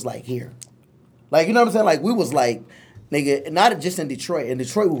DVD, we was like here, like you know what I'm saying. Like we was like. Nigga, not just in Detroit. In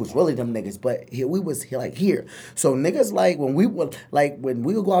Detroit, we was really them niggas, but here we was here. So niggas when we would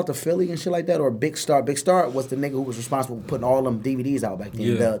go out to Philly and shit like that, or Big Star. Big Star was the nigga who was responsible for putting all them DVDs out back then.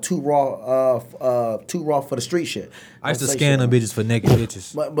 Yeah. The too raw for the street shit. I used to scan them bitches for naked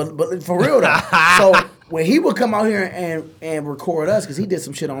bitches. But for real though. So when he would come out here and record us, because he did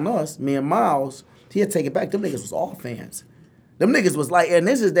some shit on us, me and Miles, he had to take it back. Them niggas was all fans. Them niggas was like, and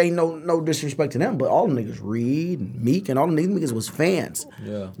they ain't no disrespect to them, but all them niggas, Reed and Meek and all them niggas was fans.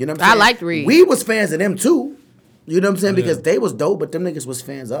 Yeah. You know what I'm saying? I liked Reed. We was fans of them too. You know what I'm saying? Yeah. Because they was dope, but them niggas was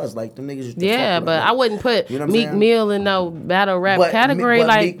fans of us. Like, them niggas used to but I wouldn't put Meek Mill in no battle rap category.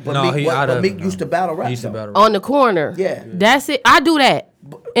 Meek used to battle rap. On the corner. Yeah. That's it. I do that.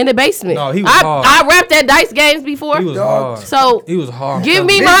 In the basement. No, he was hard. I rapped at Dice Games before. He was hard. So, he was hard. Give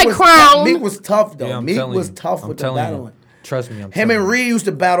me my crown. Meek was tough, though. Yeah, Meek was tough with the battling. Trust me, him and Reed used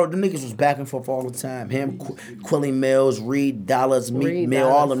to battle. The niggas was back and forth all the time. Him, Quilly Mills, Reed, Dollars, Meek Mill,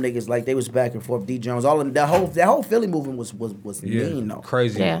 all them niggas, like they was back and forth. D Jones, all of them. That whole Philly movement was mean though.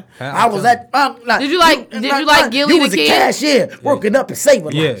 Crazy. Yeah. I was at. Did you like Gilly the Kid? You was a cashier, working up and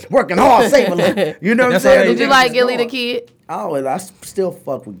saving, working hard, saving. You know what I'm saying? Did you like Gilly the Kid? Oh, I still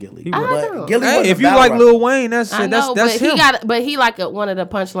fuck with Gilly. But Gilly if you like Lil Wayne, that's him. But he like one of the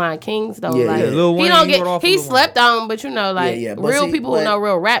punchline kings though. Yeah, like, Lil Wayne. He slept on, but you know, like real people who know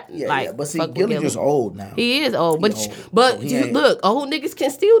real rap, like. But see, Gilly just old now. He is old, but look, old niggas can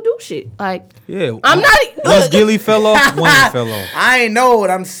still do shit. Like, I'm not. Once Gilly fell off, Wayne fell off. I ain't know it.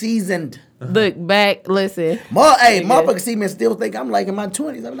 I'm seasoned. Look back, listen. Motherfuckers see me and still think I'm like in my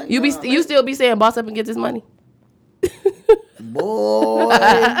 20s. I'm like, you still be saying boss up and get this money. Boy,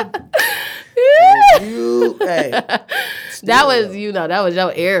 that was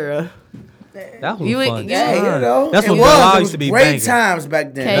your era. That was fun. That's when Bella used to be great banging. Times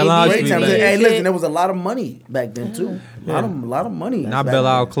back then. Great times. Hey, listen, there was a lot of money back then too. A lot of money. Now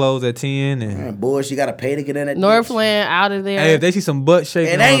Bella closed at 10 and boy, she got to pay to get in at Northland out of there. Hey, if they see some butt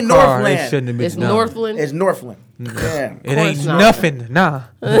shaking, it ain't on a car, Northland. they shouldn't have been. It's Northland. It's Northland. Yeah, it ain't nothing. Nah.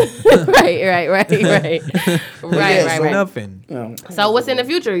 right. Nothing. So what's in the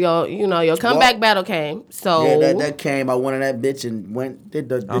future? Your comeback battle came. So yeah, that came. I won that bitch and did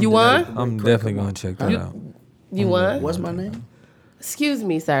the. You won? I'm definitely gonna check that out. You won? What's my name? Excuse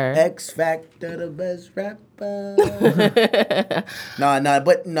me, sir. X Factor, the best rapper.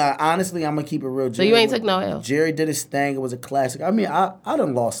 Nah. Honestly, I'm gonna keep it real. So you ain't took no L. Jerry did his thing. It was a classic. I mean, I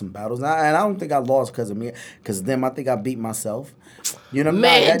done lost some battles, and I don't think I lost because of me. Because then I think I beat myself. You know,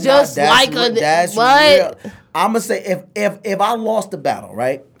 man. That's what? Real. I'm gonna say if I lost the battle,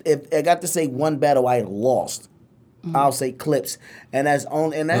 right? If I got to say one battle I lost, I'll say Clips, and that's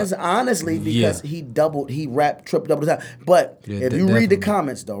honestly because he rapped triple double the time. But if you read the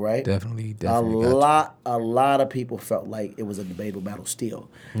comments though, right? Definitely a lot of people felt like it was a debatable battle still.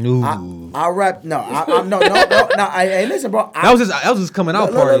 No, I rap. No, no. Hey, listen, bro. That was just coming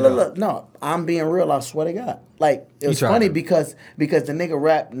out party. Look, no, I'm being real. I swear to God. Like it was funny because the nigga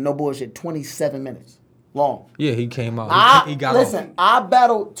rapped, no bullshit, 27 minutes long. Yeah, he came out. He got listen, off. I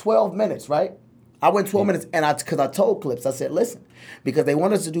battled 12 minutes, right? I went 12 minutes, and because I told Clips, I said, listen, because they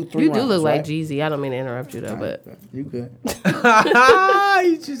want us to do 3 rounds. You do look right? like Jeezy. I don't mean to interrupt you though, but you good.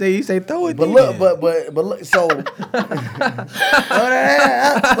 you say throw it. But look, but look, so but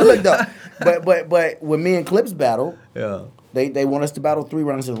look though, but when me and Clips battled, they want us to battle 3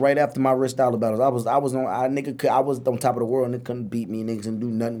 rounds. It was right after my Rich Dollar battles. I was on top of the world, and they couldn't beat me. Niggas didn't do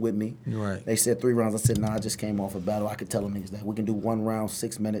nothing with me. Right. They said 3 rounds. I said, nah, I just came off a battle. I could tell them niggas that we can do 1 round,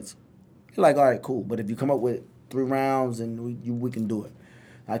 6 minutes. They're like, all right, cool. But if you come up with 3 rounds, and we can do it.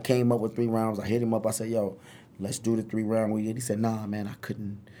 I came up with 3 rounds. I hit him up. I said, yo, let's do the 3 round. He said, nah, man, I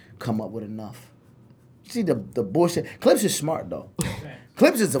couldn't come up with enough. See the bullshit. Clips is smart though.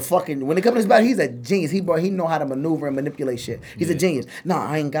 Clips is a fucking, when it comes to this battle, he's a genius. He know how to maneuver and manipulate shit. He's a genius. No,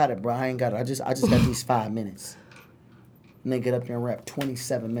 I ain't got it, bro. I ain't got it. I just got these 5 minutes. And they get up there and rap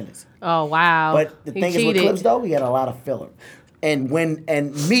 27 minutes. Oh wow. But the thing is with Clips though, he had a lot of filler. And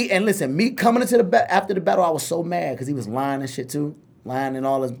me coming into after the battle, I was so mad because he was lying and shit too, lying and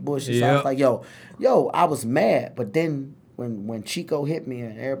all this bullshit. So I was like, yo, I was mad. But then when Chico hit me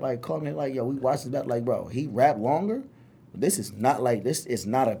and everybody called me like, yo, we watched this battle, like, bro, he rapped longer. This is not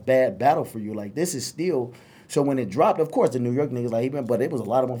a bad battle for you. Like this is still. So when it dropped, of course the New York niggas like, but it was a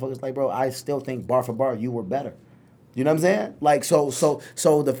lot of motherfuckers like, bro, I still think bar for bar you were better. You know what I'm saying? Like so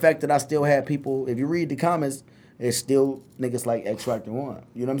the fact that I still had people, if you read the comments. It's still niggas like X Factor 1.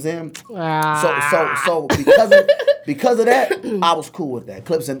 You know what I'm saying? So because of that, I was cool with that.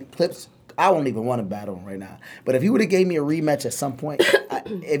 Clips, I don't even want to battle him right now. But if he would have gave me a rematch at some point,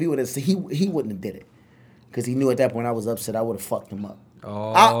 if he would have, he wouldn't have did it. Because he knew at that point I was upset. I would have fucked him up.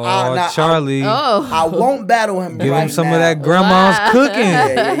 Charlie. I won't battle him. Give him some of that grandma's cooking.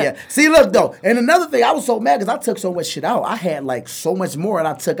 Yeah. See, look though, and another thing, I was so mad because I took so much shit out. I had like so much more, and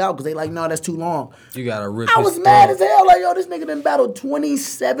I took out because they like, no, that's too long. You gotta rip. I was mad as hell. Like, yo, this nigga done battled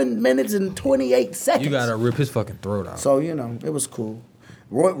 27 minutes and 28 seconds. You gotta rip his fucking throat out. So it was cool.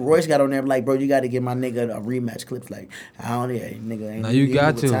 Royce got on there like, bro, you got to give my nigga a rematch. Clips like, I don't nigga ain't. No, you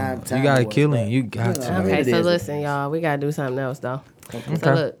got to. You got to kill him. You got to. Okay, so listen, y'all, we gotta do something else though. Okay.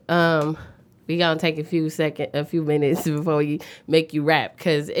 So look, we gonna take a few minutes before we make you rap,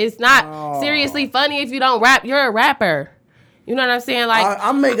 cause it's not seriously funny if you don't rap. You're a rapper. You know what I'm saying? Like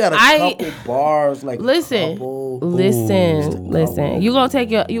I may got a couple bars. Like listen. You gonna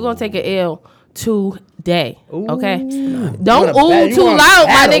take an L today, okay? Don't too loud,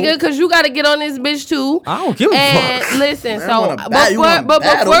 my nigga, cause you gotta get on this bitch too. I don't give a fuck. And listen,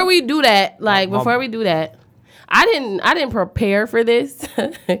 before we do that, I didn't prepare for this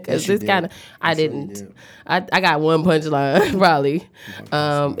because this kind of I didn't. I got one punchline probably.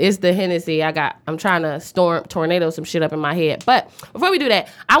 It's the Hennessy. I'm trying to tornado some shit up in my head. But before we do that,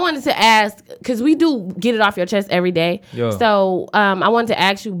 I wanted to ask, because we do get it off your chest every day. Yeah. So I wanted to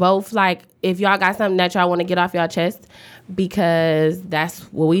ask you both, like, if y'all got something that y'all want to get off your chest, because that's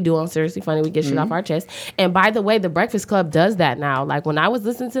what we do on Seriously Funny. We get shit off our chest. And by the way, the Breakfast Club does that now. Like, when I was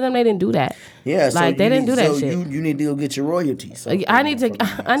listening to them, they didn't do that. Yeah, like, they didn't do that shit. You need to go get your royalties. So I need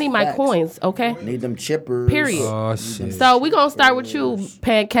my coins, okay? Need them chippers. Period. Oh, shit. So we gonna start with you,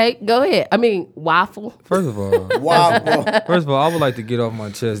 Pancake. Go ahead. I mean, Waffle. First of all, I would like to get off my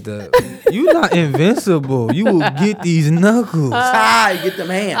chest that you're not invincible. You will get these knuckles. Get them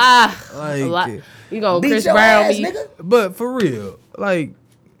hands. You gonna Chris Brown me? Nigga. But for real, like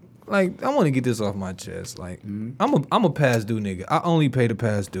I want to get this off my chest. Like, I'm a past due nigga. I only pay the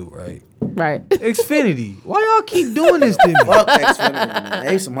past due, right? Right. Xfinity. Why y'all keep doing this to me? Fuck Xfinity.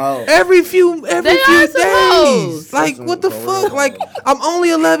 They some hoes. Every few days. Hoes. Like, what the fuck? Like, I'm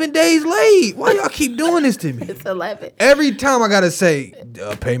only 11 days late. Why y'all keep doing this to me? It's 11. Every time I gotta say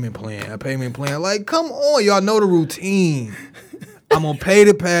a payment plan. Like, come on, y'all know the routine. I'm gonna pay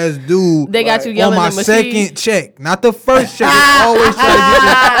the past due. They got you yelling on my the machine. second check, not the first check. They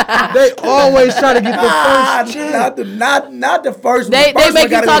always try to get the first check. Not the first. They make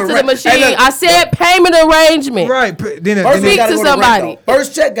you talk to the machine. Hey, I said payment arrangement. Right. Speak to somebody.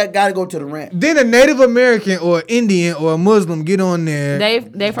 First check got to go to the rent. Then a Native American or Indian or a Muslim get on there. They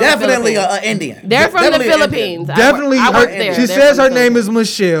from definitely an Indian. They're from the Philippines. Definitely. I work there. She says her name is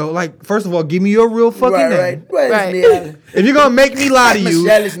Michelle. Like, first of all, give me your real fucking name. Right. If you're gonna make me lie to you,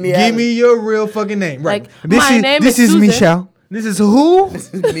 Michelle is me, give me your real fucking name. Right. Like, my name this is Susan. Michelle. This is who?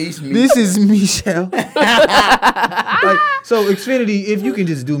 This is me. This is Michelle. Like, so Xfinity, if you can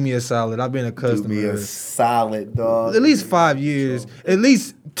just do me a solid, I've been a customer. Do me a solid, dog. At least 5 years, at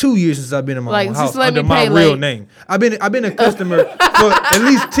least 2 years since I've been in my Like, own just house let under me my pay real late. name. I've been a customer for at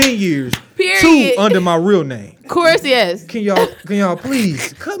least 10 years. Period. 2 under my real name. Of course, yes. Can y'all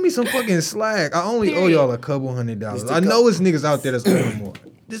please cut me some fucking slack? I only owe y'all a couple $100. I know it's niggas out there that's owing more.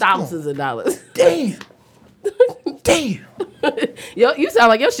 Thousands of dollars. Damn. Damn. Yo, you sound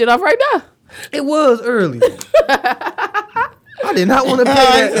like your shit off right now. It was early. I did not want to pay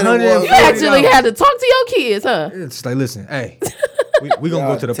that $140. You actually had to talk to your kids, huh? It's like, listen, hey, we gonna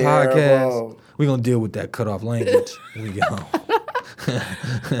go to the Terrible. podcast. We gonna deal with that cutoff language when we get home.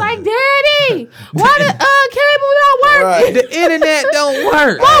 Like, Daddy, why the cable not working? Right. The internet don't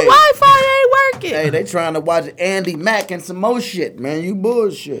work. My Wi-Fi ain't working. Hey, they trying to watch Andy Mack and some more shit, man. You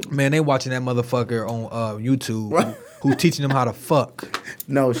bullshit. Man, they watching that motherfucker on YouTube who teaching them how to fuck.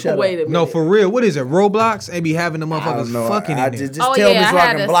 No, shut Wait a up. minute. No, for real. What is it? Roblox? They be having the I motherfuckers don't know. fucking I in there. just Oh, tell yeah, me so I I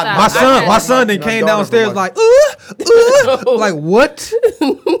had can to block stop. My son then came downstairs like, like what?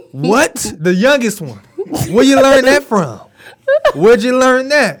 What? The youngest one. Where you learn that from? Where'd you learn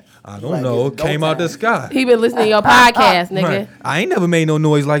that? I don't Like know. it's go Came out the time. sky. He been listening to your podcast, nigga. Right. I ain't never made no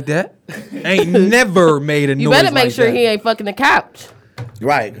noise like that. Ain't never made a noise. You better make like sure that. he ain't fucking the couch.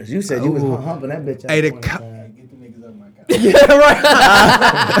 Right, because you said you was Ooh. humping that bitch. Hey, the yeah,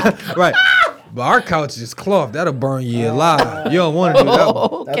 right. Right. But our couch is cloth. That'll burn you alive. You don't want to do that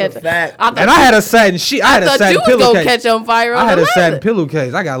one. That's a fact. I And I had a satin sheet. I had a thought satin you was gonna pillowcase. catch on fire. I on had the a satin ladder.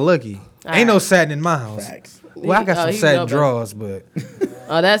 pillowcase. I got lucky. Ain't no satin in my house. Facts. Well, I got some he satin know better. drawers, but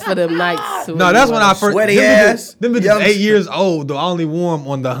Oh, that's for them nights. no, that's when I first. Sweaty them ass. Them bitches Young 8 years old. Though I only wore them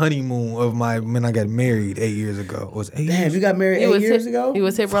on the honeymoon of when I got married 8 years ago. It was 8 Damn, years. you got married 8 years ago? You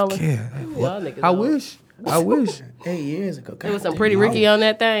was hip rolling. Yeah. Y'all niggas I old. wish. I wish. 8 years ago. It was some God pretty damn. Ricky on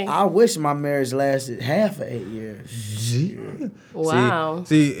that thing. I wish my marriage lasted half of 8 years. Wow.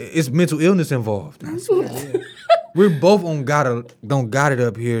 See, it's mental illness involved. We're both on don't got it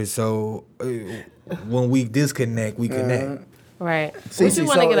up here, so when we disconnect, we connect. Right. See, What you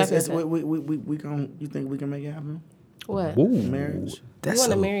want to get up it's- here? we can, you think we can make it happen? What? Ooh, Marriage. You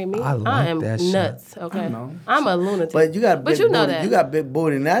want to marry me? I like am that nuts. shit. Okay. know. I'm a lunatic. But you got But big you know booty. that. You got big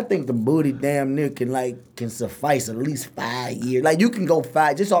booty, and I think the booty damn near can suffice at least 5 years. Like you can go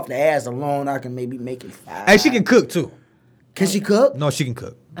 5 just off the ass alone. I can maybe make it 5. Hey, she can cook too. Can she cook? No, she can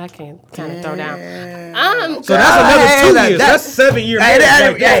cook. I can kind of throw down. So that's another Hey, 2 that- years. that- That's 7 years. Hey,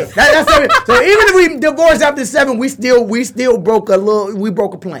 marriage right there. that's 7. So even if we divorced after 7, we still broke a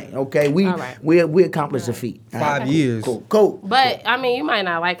plane. Okay, All right. we accomplished a feat. 5 years. Cool. But I mean, you might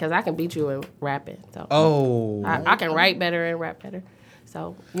not like because I can beat you in rapping. So Oh. I can write better and rap better.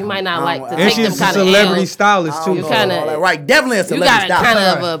 So you might not like to And take them she's a kind of celebrity L's. stylist too. You kinda- right, definitely a You celebrity got stylist. kind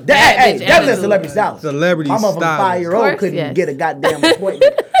of a bad bitch Definitely a attitude. celebrity stylist. Celebrity My motherfucking stylist. 5-year-old Of course, couldn't yes. get a goddamn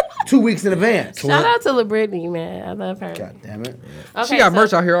appointment 2 weeks in advance. Shout out to LaBrittany, man. I love her. God damn it. Okay, She got so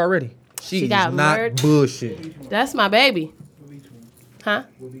merch out here already. She got is not merch. bullshit. That's my baby. Huh?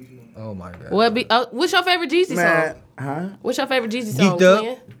 Oh my god. What be? What's your favorite Jeezy Man, song? huh? What's your favorite Jeezy song, Geeked Up.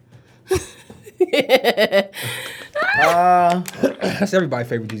 Twin? That's everybody's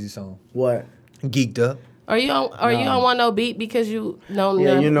favorite Jeezy song. What? Geeked up. Or you don't want no beat because you don't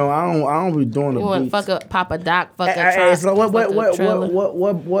Yeah, know. you know, I don't be doing the You want to beats. fuck up Papa Doc, fuck Hey, up hey, Trap, so Trailer.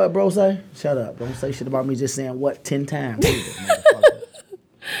 what bro say? Shut up. Don't say shit about me just saying what 10 times.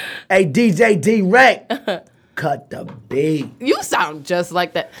 Hey, DJ D-Rec. Cut the beat. You sound just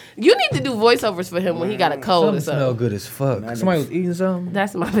like that. You need to do voiceovers for him when he got a cold or Something smell something. good as fuck. Somebody was eating something.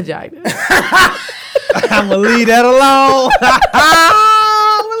 That's my vagina. I'm gonna leave that alone.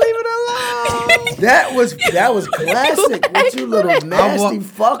 I'm gonna leave it alone. That was classic. What you little nasty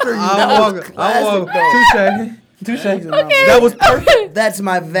fucker. You I was walk. classic, Touche. Okay. That was perfect. though. That's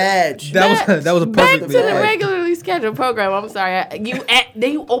my vag. That was a Back perfect. to the regularly scheduled program. I'm sorry.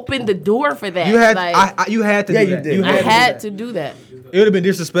 Then you opened the door for that. You had. Like, You had to. Yeah, do you that. did. I had had to do that. It would have been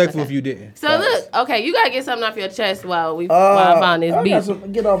disrespectful if you didn't. So look, okay, you gotta get something off your chest while I found this I got beat.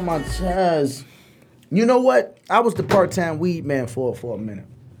 some- get off my chest. You know what? I was the part-time weed man for a minute.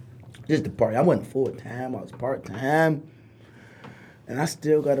 Just the part. I wasn't full-time. I was part-time. And I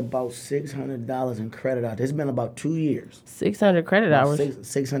still got about $600 in credit out. It's been about 2 years. 600 credit hours.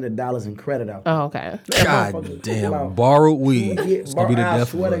 $600 in credit out. Oh, okay. God damn, borrowed weed. It's gonna be the I death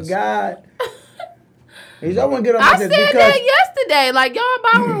swear of to us. God. I want to get on I my said chest that because, yesterday. Like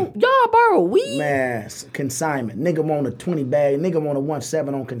y'all borrow weed. man, consignment. Nigga want a 20 bag. Nigga want a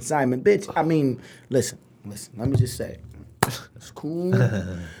 1.7 on consignment. Bitch, I mean, listen. Let me just say. It's cool.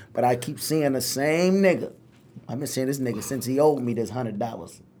 But I keep seeing the same nigga. I've been seeing this nigga since he owed me this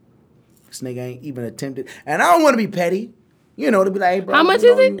 $100. This nigga ain't even attempted. And I don't want to be petty. You know, to be like, hey, bro. How much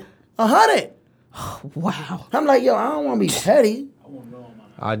is it? 100. Wow. I'm like, yo, I don't want to be petty.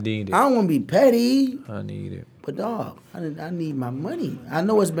 I need it. I don't want to be petty. I need it. But dog, I need my money. I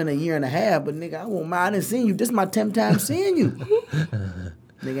know it's been a year and a half, but nigga, I didn't see you. This is my 10th time seeing you.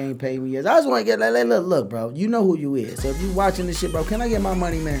 Nigga ain't paid me yet. I just want to get look, bro. You know who you is. So if you watching this shit, bro, can I get my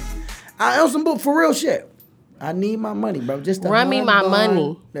money, man? I own some book for real shit. I need my money, bro. Just run me my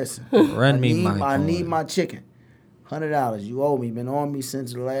money. Listen, Run me my I need my chicken. $100. You owe me. Been on me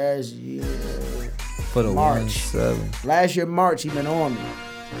since last year. For the March. 1-7. Last year March, he been on me.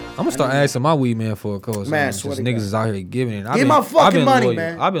 I'm gonna start asking my weed man for a cause. Man, Just swear to niggas God. is out here giving it. Give my fucking money, loyal.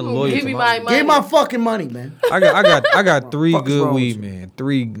 man. I've been loyal Give to me my my money. Give my fucking money, man. I got 3 Fuck is good wrong weed with you? man.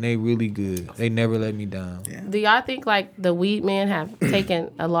 3, they really good. They never let me down. Yeah. Do y'all think like the weed men have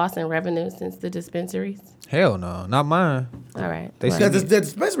taken a loss in revenue since the dispensaries? Hell no, not mine. All right. They Well, said- Because the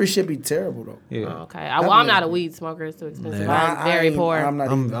dispensary should be terrible, though. Yeah, okay. I'm not a weed smoker. It's too expensive. Nah. I'm very poor. I'm not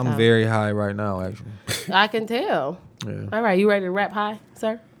even. I'm very high right now. Actually, I can tell. yeah, All right. You ready to rap high,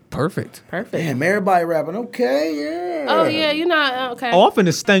 sir? perfect. Perfect. Damn, everybody rapping. Okay, yeah. Oh, yeah. You're not. Okay. Oh, I'm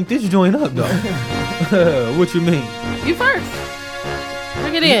finna stank this joint up though. What you mean? You first.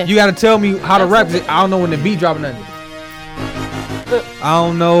 Bring it in. You gotta tell me how to rap. I don't know when the beat dropping nothing. I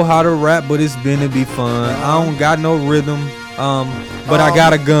don't know how to rap, but it's been to be fun. I don't got no rhythm, but I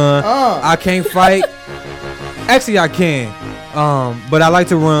got a gun. I can't fight. Actually, I can, but I like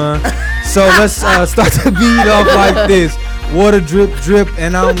to run. So let's start the beat off like this. Water drip, drip,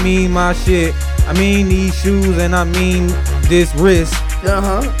 and I don't mean my shit. I mean these shoes, and I mean this wrist.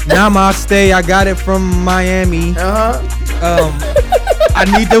 Now my stay, I got it from Miami. I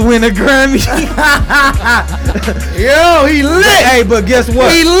need to win a Grammy. Yo, he lit. Hey, but guess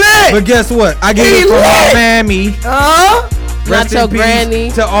what? He lit. But guess what? I get it from lit. Miami. Not Rest your in peace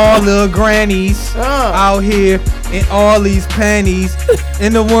granny. to all the grannies out here in all these panties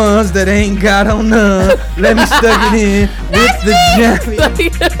and the ones that ain't got on none. Let me stuck it in with the jammy.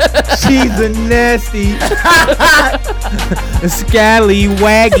 She's a nasty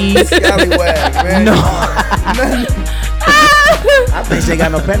scallywaggy. Scallywag, man. No. I think she ain't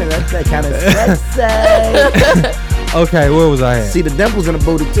got no penny. That's that kind of sexy. Okay, where was I at? See the dimples in the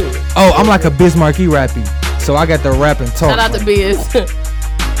booty too. Oh, I'm like a Bismarcky rappy. So I got the rap and talk. Shout out to Biz.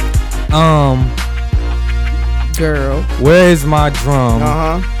 Girl. Where is my drum?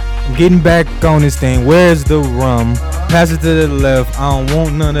 I'm getting back on this thing. Where's the rum? Pass it to the left. I don't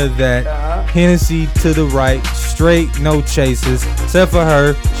want none of that. Hennessy to the right. Straight, no chasers. Except for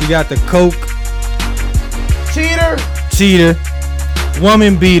her. She got the coke. Cheater.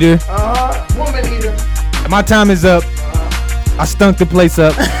 Woman beater. Woman eater. My time is up. I stunk the place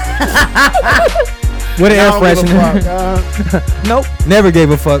up. With an air freshener. Nope. Never gave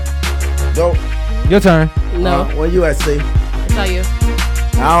a fuck. Dope. Your turn. No. Where you at, C? Tell you.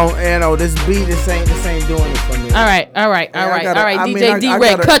 I don't, you know, this beat, this ain't doing it for me. All right. DJ D-Ray,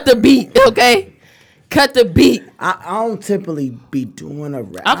 gotta- cut the beat, okay? Cut the beat. I don't typically be doing a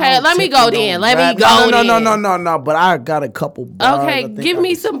rap. Okay, let me go then. Let me go then. No. But I got a couple bars. Okay, I think give I me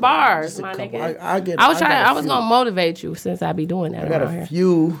can some spit. bars, Just a my couple. nigga. I I was gonna motivate you since I be doing that I got around a here.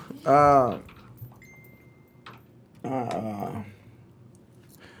 few.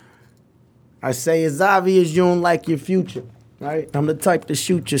 I say it's obvious you don't like your future, right? I'm the type to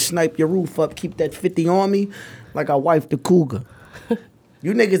shoot you, snipe your roof up, keep that 50 on me like I wifed the cougar.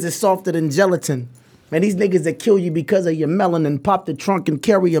 You niggas is softer than gelatin. Man, these niggas that kill you because of your melanin, pop the trunk and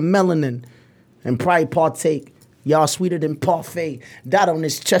carry your melanin and probably partake. Y'all sweeter than parfait. Dot on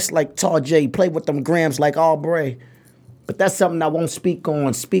his chest like Tarjay. Play with them grams like Aubrey. But that's something I won't speak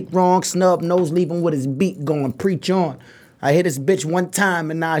on. Speak wrong, snub nose, leave him with his beat going. Preach on. I hit this bitch one time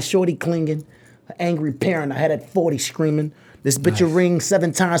and now I shorty clinging. An angry parent, I had at 40 screaming. This bitch a ring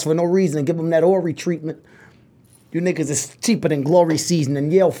 7 times for no reason. Give him that Ori treatment. You niggas is cheaper than glory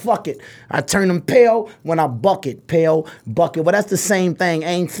seasoning. Yo, fuck it. I turn them pale when I bucket. Pale, bucket. Well, that's the same thing.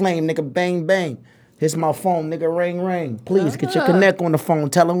 Ain't flame, nigga. Bang, bang. Here's my phone, nigga. Ring, ring. Please get your connect on the phone.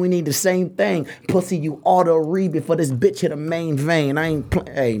 Tell him we need the same thing. Pussy, you auto read before this bitch hit a main vein. I ain't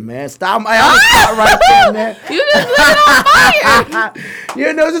Hey, man. Stop. I'm stop right there, man. You just lit on fire.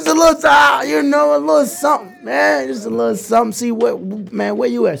 You know, just a little, a little something, man. Just a little something. See, where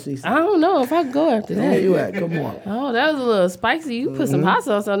you at, C? I don't know if I can go after that. Where you at? Come on. Oh, that was a little spicy. You put some hot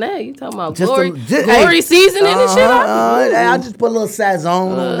sauce on that. You talking about Just glory hey, seasoning and shit? I just put a little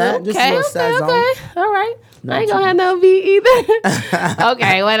sazon on that. Just a little sazon. Okay. All right. I ain't gonna have no beat either.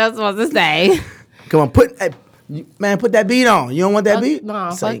 Okay, what else supposed to say? Come on, Man, put that beat on. You don't want that beat?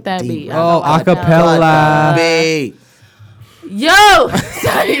 No, fuck that beat. Oh, acapella. Beat. Yo!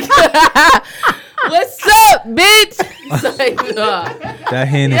 What's up, bitch? That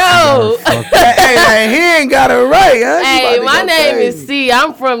Hennessy. Yo. Hey, he ain't got it right, huh? Hey, my name is C.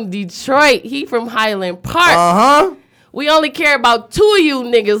 I'm from Detroit. He from Highland Park. Uh-huh. We only care about 2 of you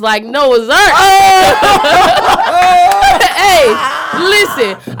niggas like Noah's Ark. Hey,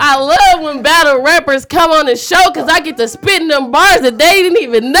 listen, I love when battle rappers come on the show because I get to spit in them bars that they didn't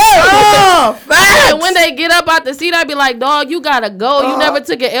even know. Oh, facts. And when they get up out the seat, I be like, dog, you gotta go. You never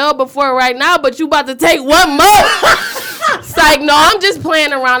took an L before right now, but you about to take one more. It's like, no, I'm just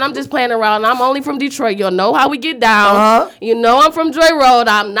playing around. I'm only from Detroit. You'll know how we get down. You know I'm from Joy Road.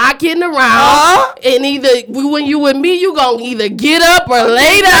 I'm not kidding around. And either when you with me, you gonna either get up or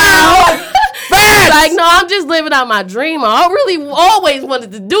lay down. Like, no, I'm just living out my dream. I really always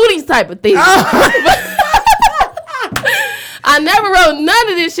wanted to do these type of things. I never wrote none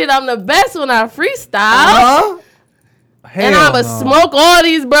of this shit. I'm the best when I freestyle. And I'ma smoke all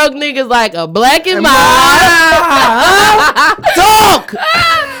these broke niggas like a black and mild. Talk.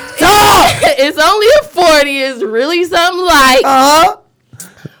 It's only a 40. It's really something like.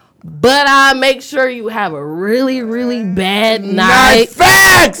 But I make sure you have a really, really bad night.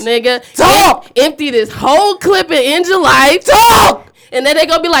 Facts. Nigga. Talk. Empty this whole clip and end your life. Talk. And then they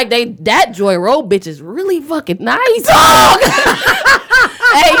gonna be like, that Joy Road bitch is really fucking nice. Talk.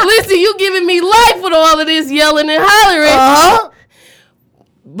 Hey, listen, you giving me life with all of this yelling and hollering.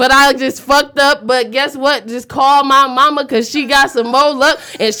 But I just fucked up. But guess what? Just call my mama because she got some more luck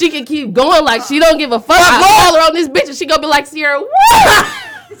and she can keep going like she don't give a fuck. I call her on this bitch and she gonna be like, Sierra, what?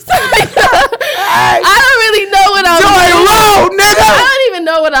 I don't really know what I'm doing. Road, nigga. I don't even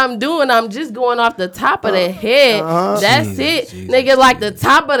know what I'm doing. I'm just going off the top of the head. That's it. Nigga, like the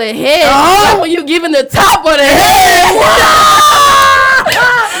top of the head. Like when you giving the top of the head.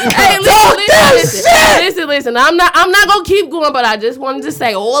 Hey, listen. I'm not gonna keep going, but I just wanted to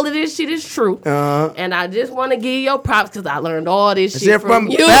say all of this shit is true, and I just want to give you your props because I learned all this shit from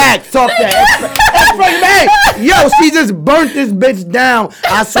you. Back, talk that. That's from me. Yo, she just burnt this bitch down.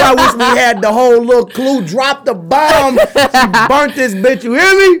 I swear, I wish we had the whole little clue. Drop the bomb. She burnt this bitch. You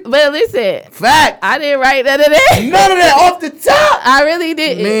hear me? But listen, fact. I didn't write none of that. None of that off the top. I really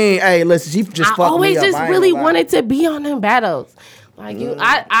didn't. Man, hey, listen, she just fucked me up. I always just really wanted to be on them battles. Like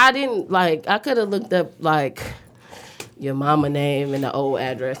I didn't like. I could have looked up like your mama name and the old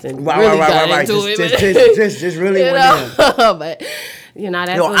address and really got into it. Just really you went know? But you know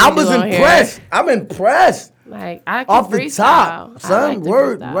that's what I was impressed. Here. I'm impressed. Like I can off the top, son. Like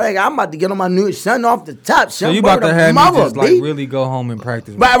word, right? I'm about to get on my new son off the top. Son, so you about to have me just like really go home and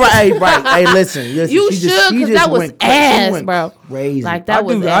practice. Right. Hey, listen. You should, because that was ass, bro. Crazy. Like that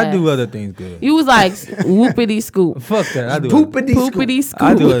was ass. I do other things good. You was like whoopity scoop. Fuck that. I do poopity scoop.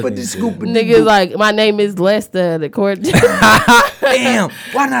 I do other things. Niggas like my name is Lester. The court. Damn.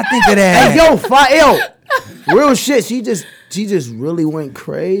 Why not think of that? Hey, yo, real shit. She just really went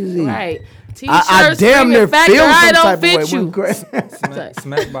crazy. Right. I damn near feel I some don't type fit of way. you.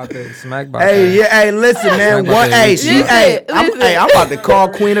 Smack about that. Hey, listen, man. I'm about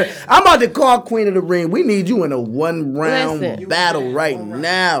to call Queen of the Ring. We need you in a 1-round battle right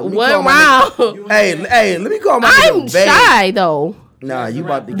now. 1 round. Hey, let me call my I'm shy though. Nah, you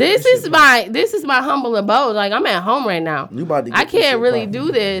about to. This is my humble abode. Like I'm at home right now. You about to. I can't really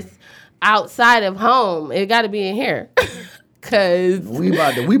do this outside of home. It got to be in here. Cause we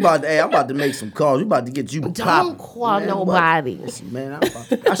about to. Hey, I'm about to make some calls. We about to get you. Don't call nobody. Man, I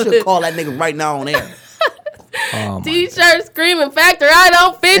should call that nigga right now on air. T-shirt screaming factor. I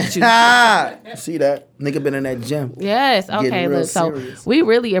don't fit you. See that nigga been in that gym? Yes. Okay. Look, so we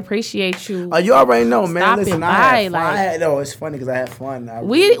really appreciate you. You already know, man. Listen, by, it's funny because I had fun. I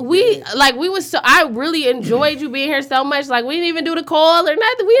really enjoyed you being here so much. Like we didn't even do the call or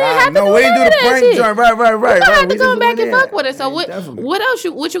nothing. We didn't have to do we didn't do the prank joint. Right. You have to come back and fuck with it. So what else?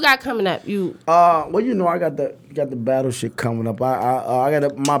 What you got coming up? Well, you know, I got the battle shit coming up.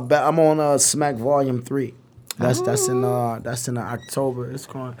 I'm on Smack Volume 3. That's in October.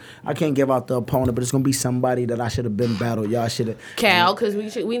 I can't give out the opponent, but it's gonna be somebody that I should have been battled. Y'all should have Cal, because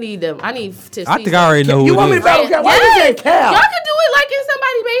we need them. I need to. I think I already know who you want me to battle Cal? Why you say Cal? Y'all can do it like in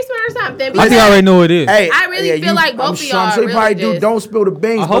somebody's basement or something. saying? I think I already know what it is. Hey, I really feel like both of y'all. I'm sure you really probably just, do. Don't spill the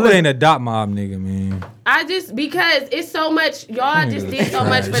beans. I hope it ain't a dot mob nigga, man. Because it's so much. Y'all just did so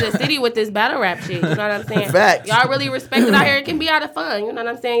much for the city with this battle rap shit. You know what I'm saying? Facts. Y'all really respect it out here. It can be out of fun. You know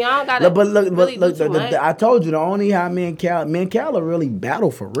what I'm saying? Y'all gotta. Look. I told you the only how me and Cal are really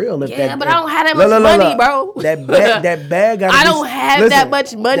battle for real. But I don't have that much money, bro. That bag gotta I don't have that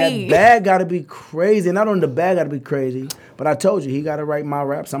much money. That bag gotta be crazy. Not only the bag gotta be crazy, but I told you he gotta write my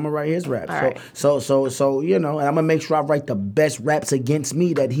raps. I'm gonna write his raps. Right. So you know, and I'm gonna make sure I write the best raps against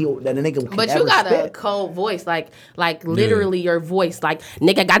me that a nigga can But ever you got spit. a cold voice, like literally your voice, like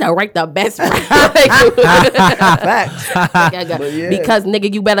nigga gotta write the best rap. Facts. Because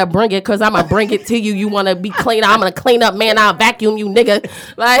nigga, you better bring it, cause I'ma bring it to you. You wanna be clean? I'm gonna clean up, man. I'll vacuum you, nigga.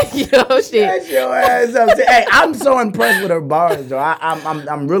 Like shit. Get your ass up. Hey, I'm so impressed with her bars, though.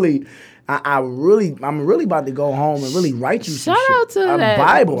 I'm really about to go home and really write you some shit. Shout out to that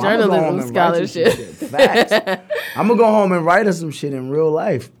Bible. journalism scholarship. Facts. I'm gonna go home and write her some shit in real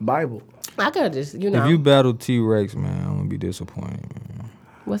life. Bible. I could just, If you battle T-Rex, man, I'm gonna be disappointed, man.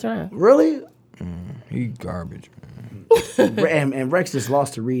 What's wrong? Really? He garbage, man. and Rex just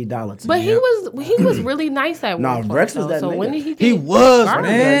lost to Reed Dollar. But he was really nice at one point. Rex was that so nigga. when did He was,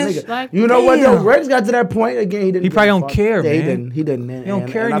 man. Like, you know what though? Rex got to that point again. He didn't. He probably don't care, man. He didn't. He don't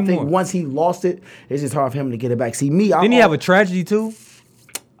care anymore. I think once he lost it, it's just hard for him to get it back. See me. Didn't he have a tragedy too?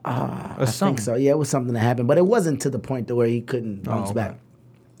 I think so. Yeah, it was something that happened, but it wasn't to the point to where he couldn't bounce back.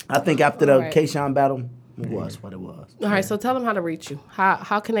 I think after the K-Shine battle, it was what it was. All right, so tell them how to reach you.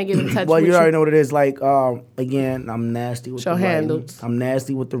 How can they get in touch with you? Well, you already know what it is. Like, again, I'm nasty with Your the handles. writing. I'm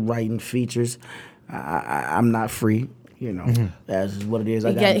nasty with the writing features. I'm not free. You know, that's just what it is.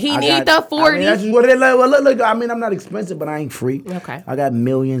 He need the 40. That's just what it is. Like, well, look, I mean, I'm not expensive, but I ain't free. Okay. I got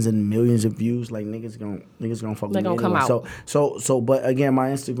millions and millions of views. Like niggas gonna fuck with me. They gonna come anyway. out. So, but again, my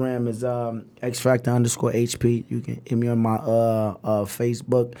Instagram is xfactor_HP. You can hit me on my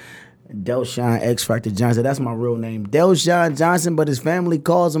Facebook. Delshine X Factor Johnson. That's my real name. Delshine Johnson, but his family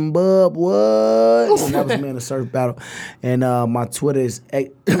calls him Bub. What? And that was me in a surf battle. And my Twitter is X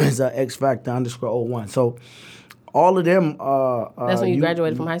Factor_01. So all of them. That's when you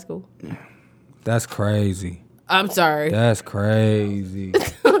graduated from high school? That's crazy. I'm sorry. That's crazy.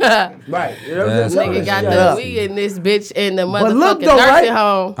 Right. Nigga got we in this bitch in the motherfucking nursing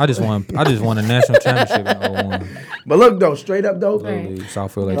home. I just won a national championship in 01. But look though, straight up though.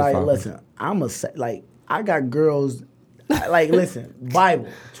 Southfield 85. Like listen, I got girls listen, Bible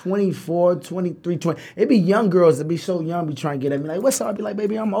 24, 23, 20. It be young girls that be so young be trying to get at me like, what's up? I be like,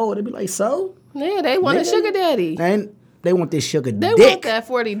 baby, I'm old. They be like, so? Yeah, they want a sugar daddy. And they want this sugar They dick. want that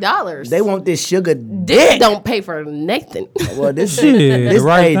 $40. They want this sugar dick. Dick don't pay for nothing. Well, this Shit,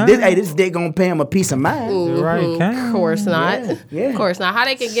 this dick gonna pay him a piece of mind. The right kind. Of course not. Yeah. Of course not. How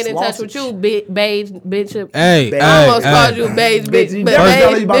they can get in touch with you, beige bitch? Hey, I almost called you beige bitch. You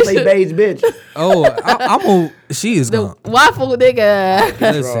But about to say beige bitch. Oh, she is the gone. waffle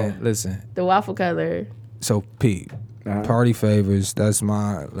nigga. Listen. The waffle color. So Pete, Party Favors, that's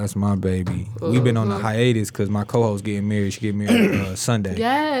my baby. We've been on the hiatus because my co-host getting married. She get married Sunday.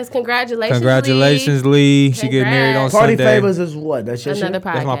 Yes, congratulations. Congratulations, Lee. She get married on Party Sunday. Favors is what? That's your Another shit?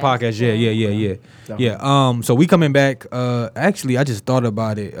 podcast. That's my podcast. Yeah. So we coming back. Actually, I just thought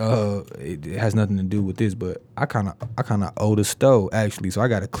about it. It has nothing to do with this, but I kind of owe the stove actually. So I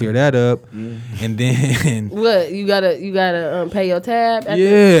got to clear that up, and then what you gotta pay your tab.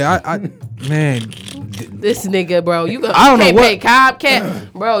 I man. This nigga, bro, you I don't know pay Cobb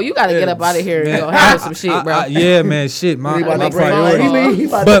Cat, bro. You gotta get up out of here and go handle some shit, bro. Yeah, man, shit. My priority. He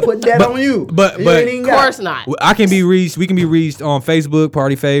about to put that on you. But of course not. I can be reached. We can be reached on Facebook,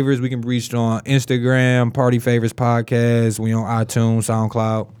 Party Favors. We can be reached on Instagram, Party Favors Podcast. We on iTunes,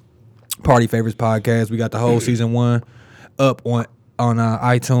 SoundCloud, Party Favors Podcast. We got the whole season 1 up on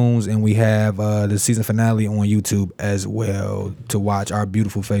iTunes, and we have the season finale on YouTube as well to watch our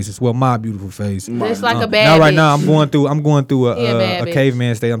beautiful faces. Well, my beautiful face. It's like a bad. Now, right bitch. now, I'm going through a bitch.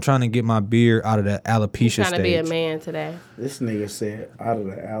 caveman state. I'm trying to get my beard out of the alopecia Trying stage. to be a man today. This nigga said out of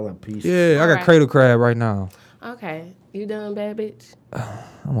the alopecia. Yeah, I got cradle crab right now. Okay, you done, bad bitch?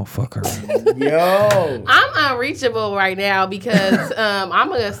 I'm gonna fuck her. Yo, I'm unreachable right now because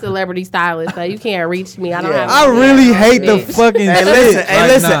I'm a celebrity stylist, so you can't reach me. I don't have. I really hate the bitch. fucking.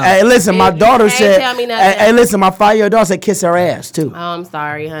 Hey, listen. My daughter said. Tell me nothing. Hey, listen. My 5-year-old daughter said kiss her ass too. Oh, I'm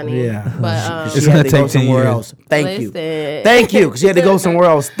sorry, honey. Yeah, but It's she had gonna to go take 10 somewhere years. else. Thank you. Listen. Thank you. 'Cause she had to go somewhere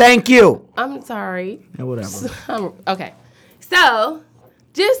else. Thank you. I'm sorry. Yeah, whatever. Okay, so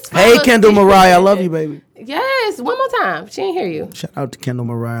Just Hey, follow Kendall Seriously. Mariah, I love you, baby. Yes, one more time. She didn't hear you. Shout out to Kendall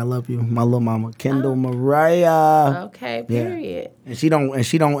Mariah, I love you, my little mama, Kendall Mariah. Okay, period. And she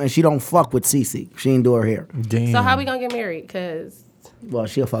don't fuck with Cece. She ain't do her hair. Damn. So how we gonna get married? Cause Well,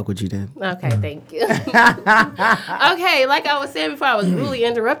 she'll fuck with you then. okay, thank you. Okay, like I was saying before, I was really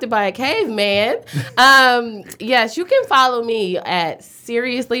interrupted by a caveman. Yes, you can follow me at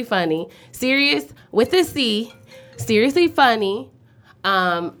Seriously Funny. Serious with a C. Seriously Funny.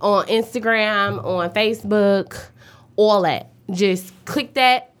 On Instagram, on Facebook, all that. Just click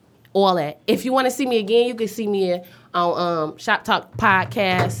that, all that. If you want to see me again, you can see me on Shop Talk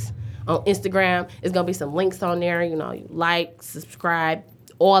Podcast on Instagram. It's gonna be some links on there. You know, you like, subscribe,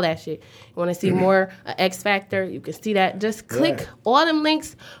 all that shit. You want to see more X Factor? You can see that. Just click all them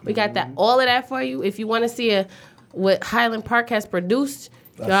links. We got that, all of that for you. If you want to see what Highland Park has produced,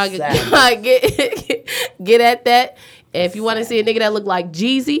 y'all get at that. If you want to see a nigga that look like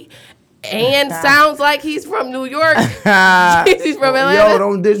Jeezy and sounds like he's from New York, Jeezy's from Atlanta. Yo,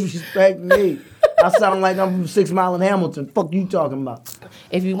 don't disrespect me. I sound like I'm from 6 Mile and Hamilton. Fuck you talking about?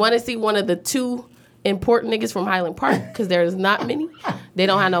 If you want to see one of the 2 important niggas from Highland Park, because there's not many, they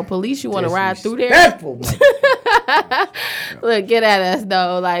don't have no police. You want to ride through there? Disrespectful, Look, get at us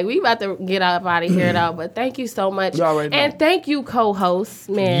though. Like, we about to get up out of here though. But thank you so much, and thank you, co-host.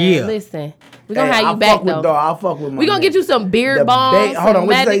 Man, listen, we gonna have you back though. I'll fuck with my. We gonna get you some beard balms, some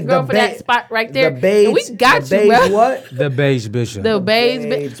Magic Girl for that spot right there. And we got you, bro. What? The beige bishop. The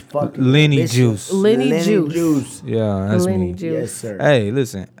beige Lenny Juice. Lenny Juice. Yeah, that's Lenny me. Juice. Yes, sir. Hey,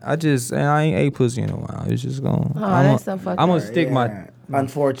 listen, I ain't ate pussy in a while. It's just going. That's so fucking. I'm gonna stick my.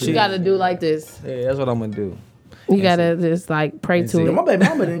 Unfortunately, You gotta do like this. Yeah, that's what I'm gonna do. You gotta just like pray to it. My baby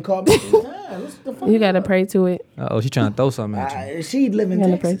mama didn't call me. You gotta pray to it. Oh, she trying to throw something at you. She live in You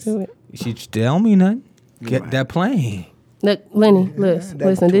gotta pray Texas. to it. She tell me nothing. Get that plane. Look, Lenny, listen.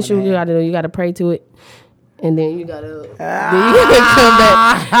 This you gotta do. You gotta pray to it, and then you gotta. Then you gotta come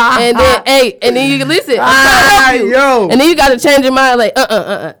back, and then and then you can listen. Yo, and then you gotta change your mind, like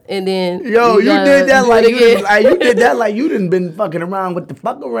and then yo, you gotta did that do like it you again. did that like you didn't been fucking around with the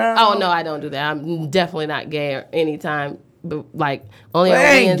fuck around. Oh no, I don't do that. I'm definitely not gay anytime. But like only on it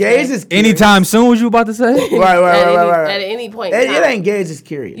ain't Wednesday. gay. It's just curious. Anytime soon, was you about to say? Right. At any point, It ain't gay. It's just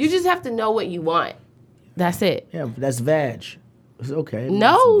curious. You just have to know what you want. That's it. Yeah, that's vag. It's okay.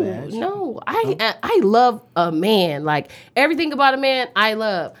 No. I love a man. Like everything about a man, I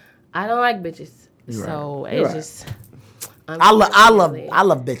love. I don't like bitches. So it's just. I love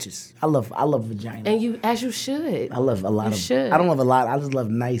bitches. I love vagina. And you, as you should. I love a lot you of. should. I don't love a lot. I just love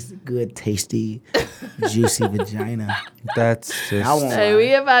nice, good, tasty, juicy vagina. That's just. Hey,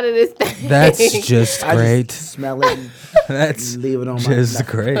 we about to this thing. That's just I great. just smell it. And That's leave it on my. just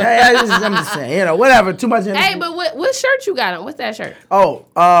great. I'm just saying, whatever. Too much. Hey, but what shirt you got on? What's that shirt?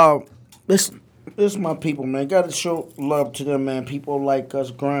 Oh, this my people, man. Got to show love to them, man. People like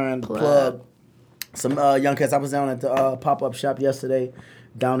us, grind, plug. Some young cats. I was down at the pop-up shop yesterday,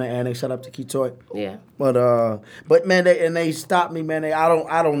 down in Annex. Shout out to Ketoy. Yeah. But man, they stopped me, man. I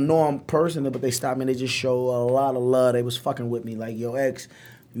don't know them personally, but they stopped me. And they just show a lot of love. They was fucking with me, like, yo, X,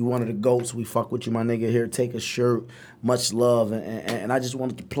 you one of the goats. We fuck with you, my nigga. Here, take a shirt. Much love, and I just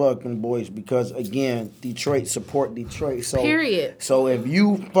wanted to plug them boys because again, Detroit, support Detroit. So period. So if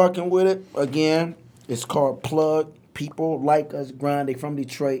you fucking with it, again, it's called Plug. People like us, grind. They from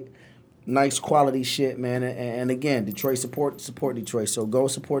Detroit. Nice quality shit, man. And again, Detroit support Detroit. So go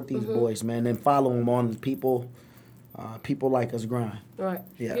support these boys, man. And follow them on people like us grind. Right.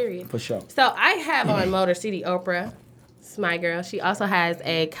 Yeah. Period. For sure. So I have on Motor City Oprah. It's my girl. She also has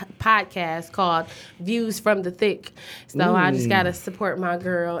a podcast called Views from the Thick. So I just gotta support my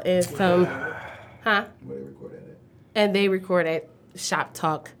girl and some, Where they record at? And they record at Shop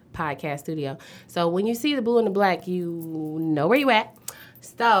Talk Podcast Studio. So when you see the blue and the black, you know where you at.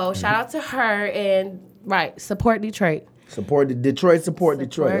 So shout out to her and support Detroit. Support Detroit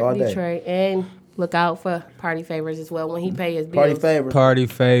all day. Detroit and look out for Party Favors as well when he pay his bills. Party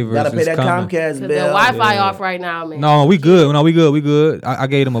favors. Gotta pay that Comcast bill. The Wi-Fi off right now, man. No, we good. We good. I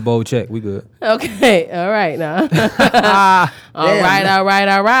gave him a bold check. We good. Okay, all right now. all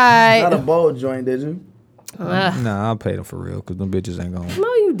right. Not a bold joint, did you? Nah, I paid him for real because them bitches ain't going.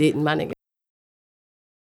 No, you didn't, my nigga.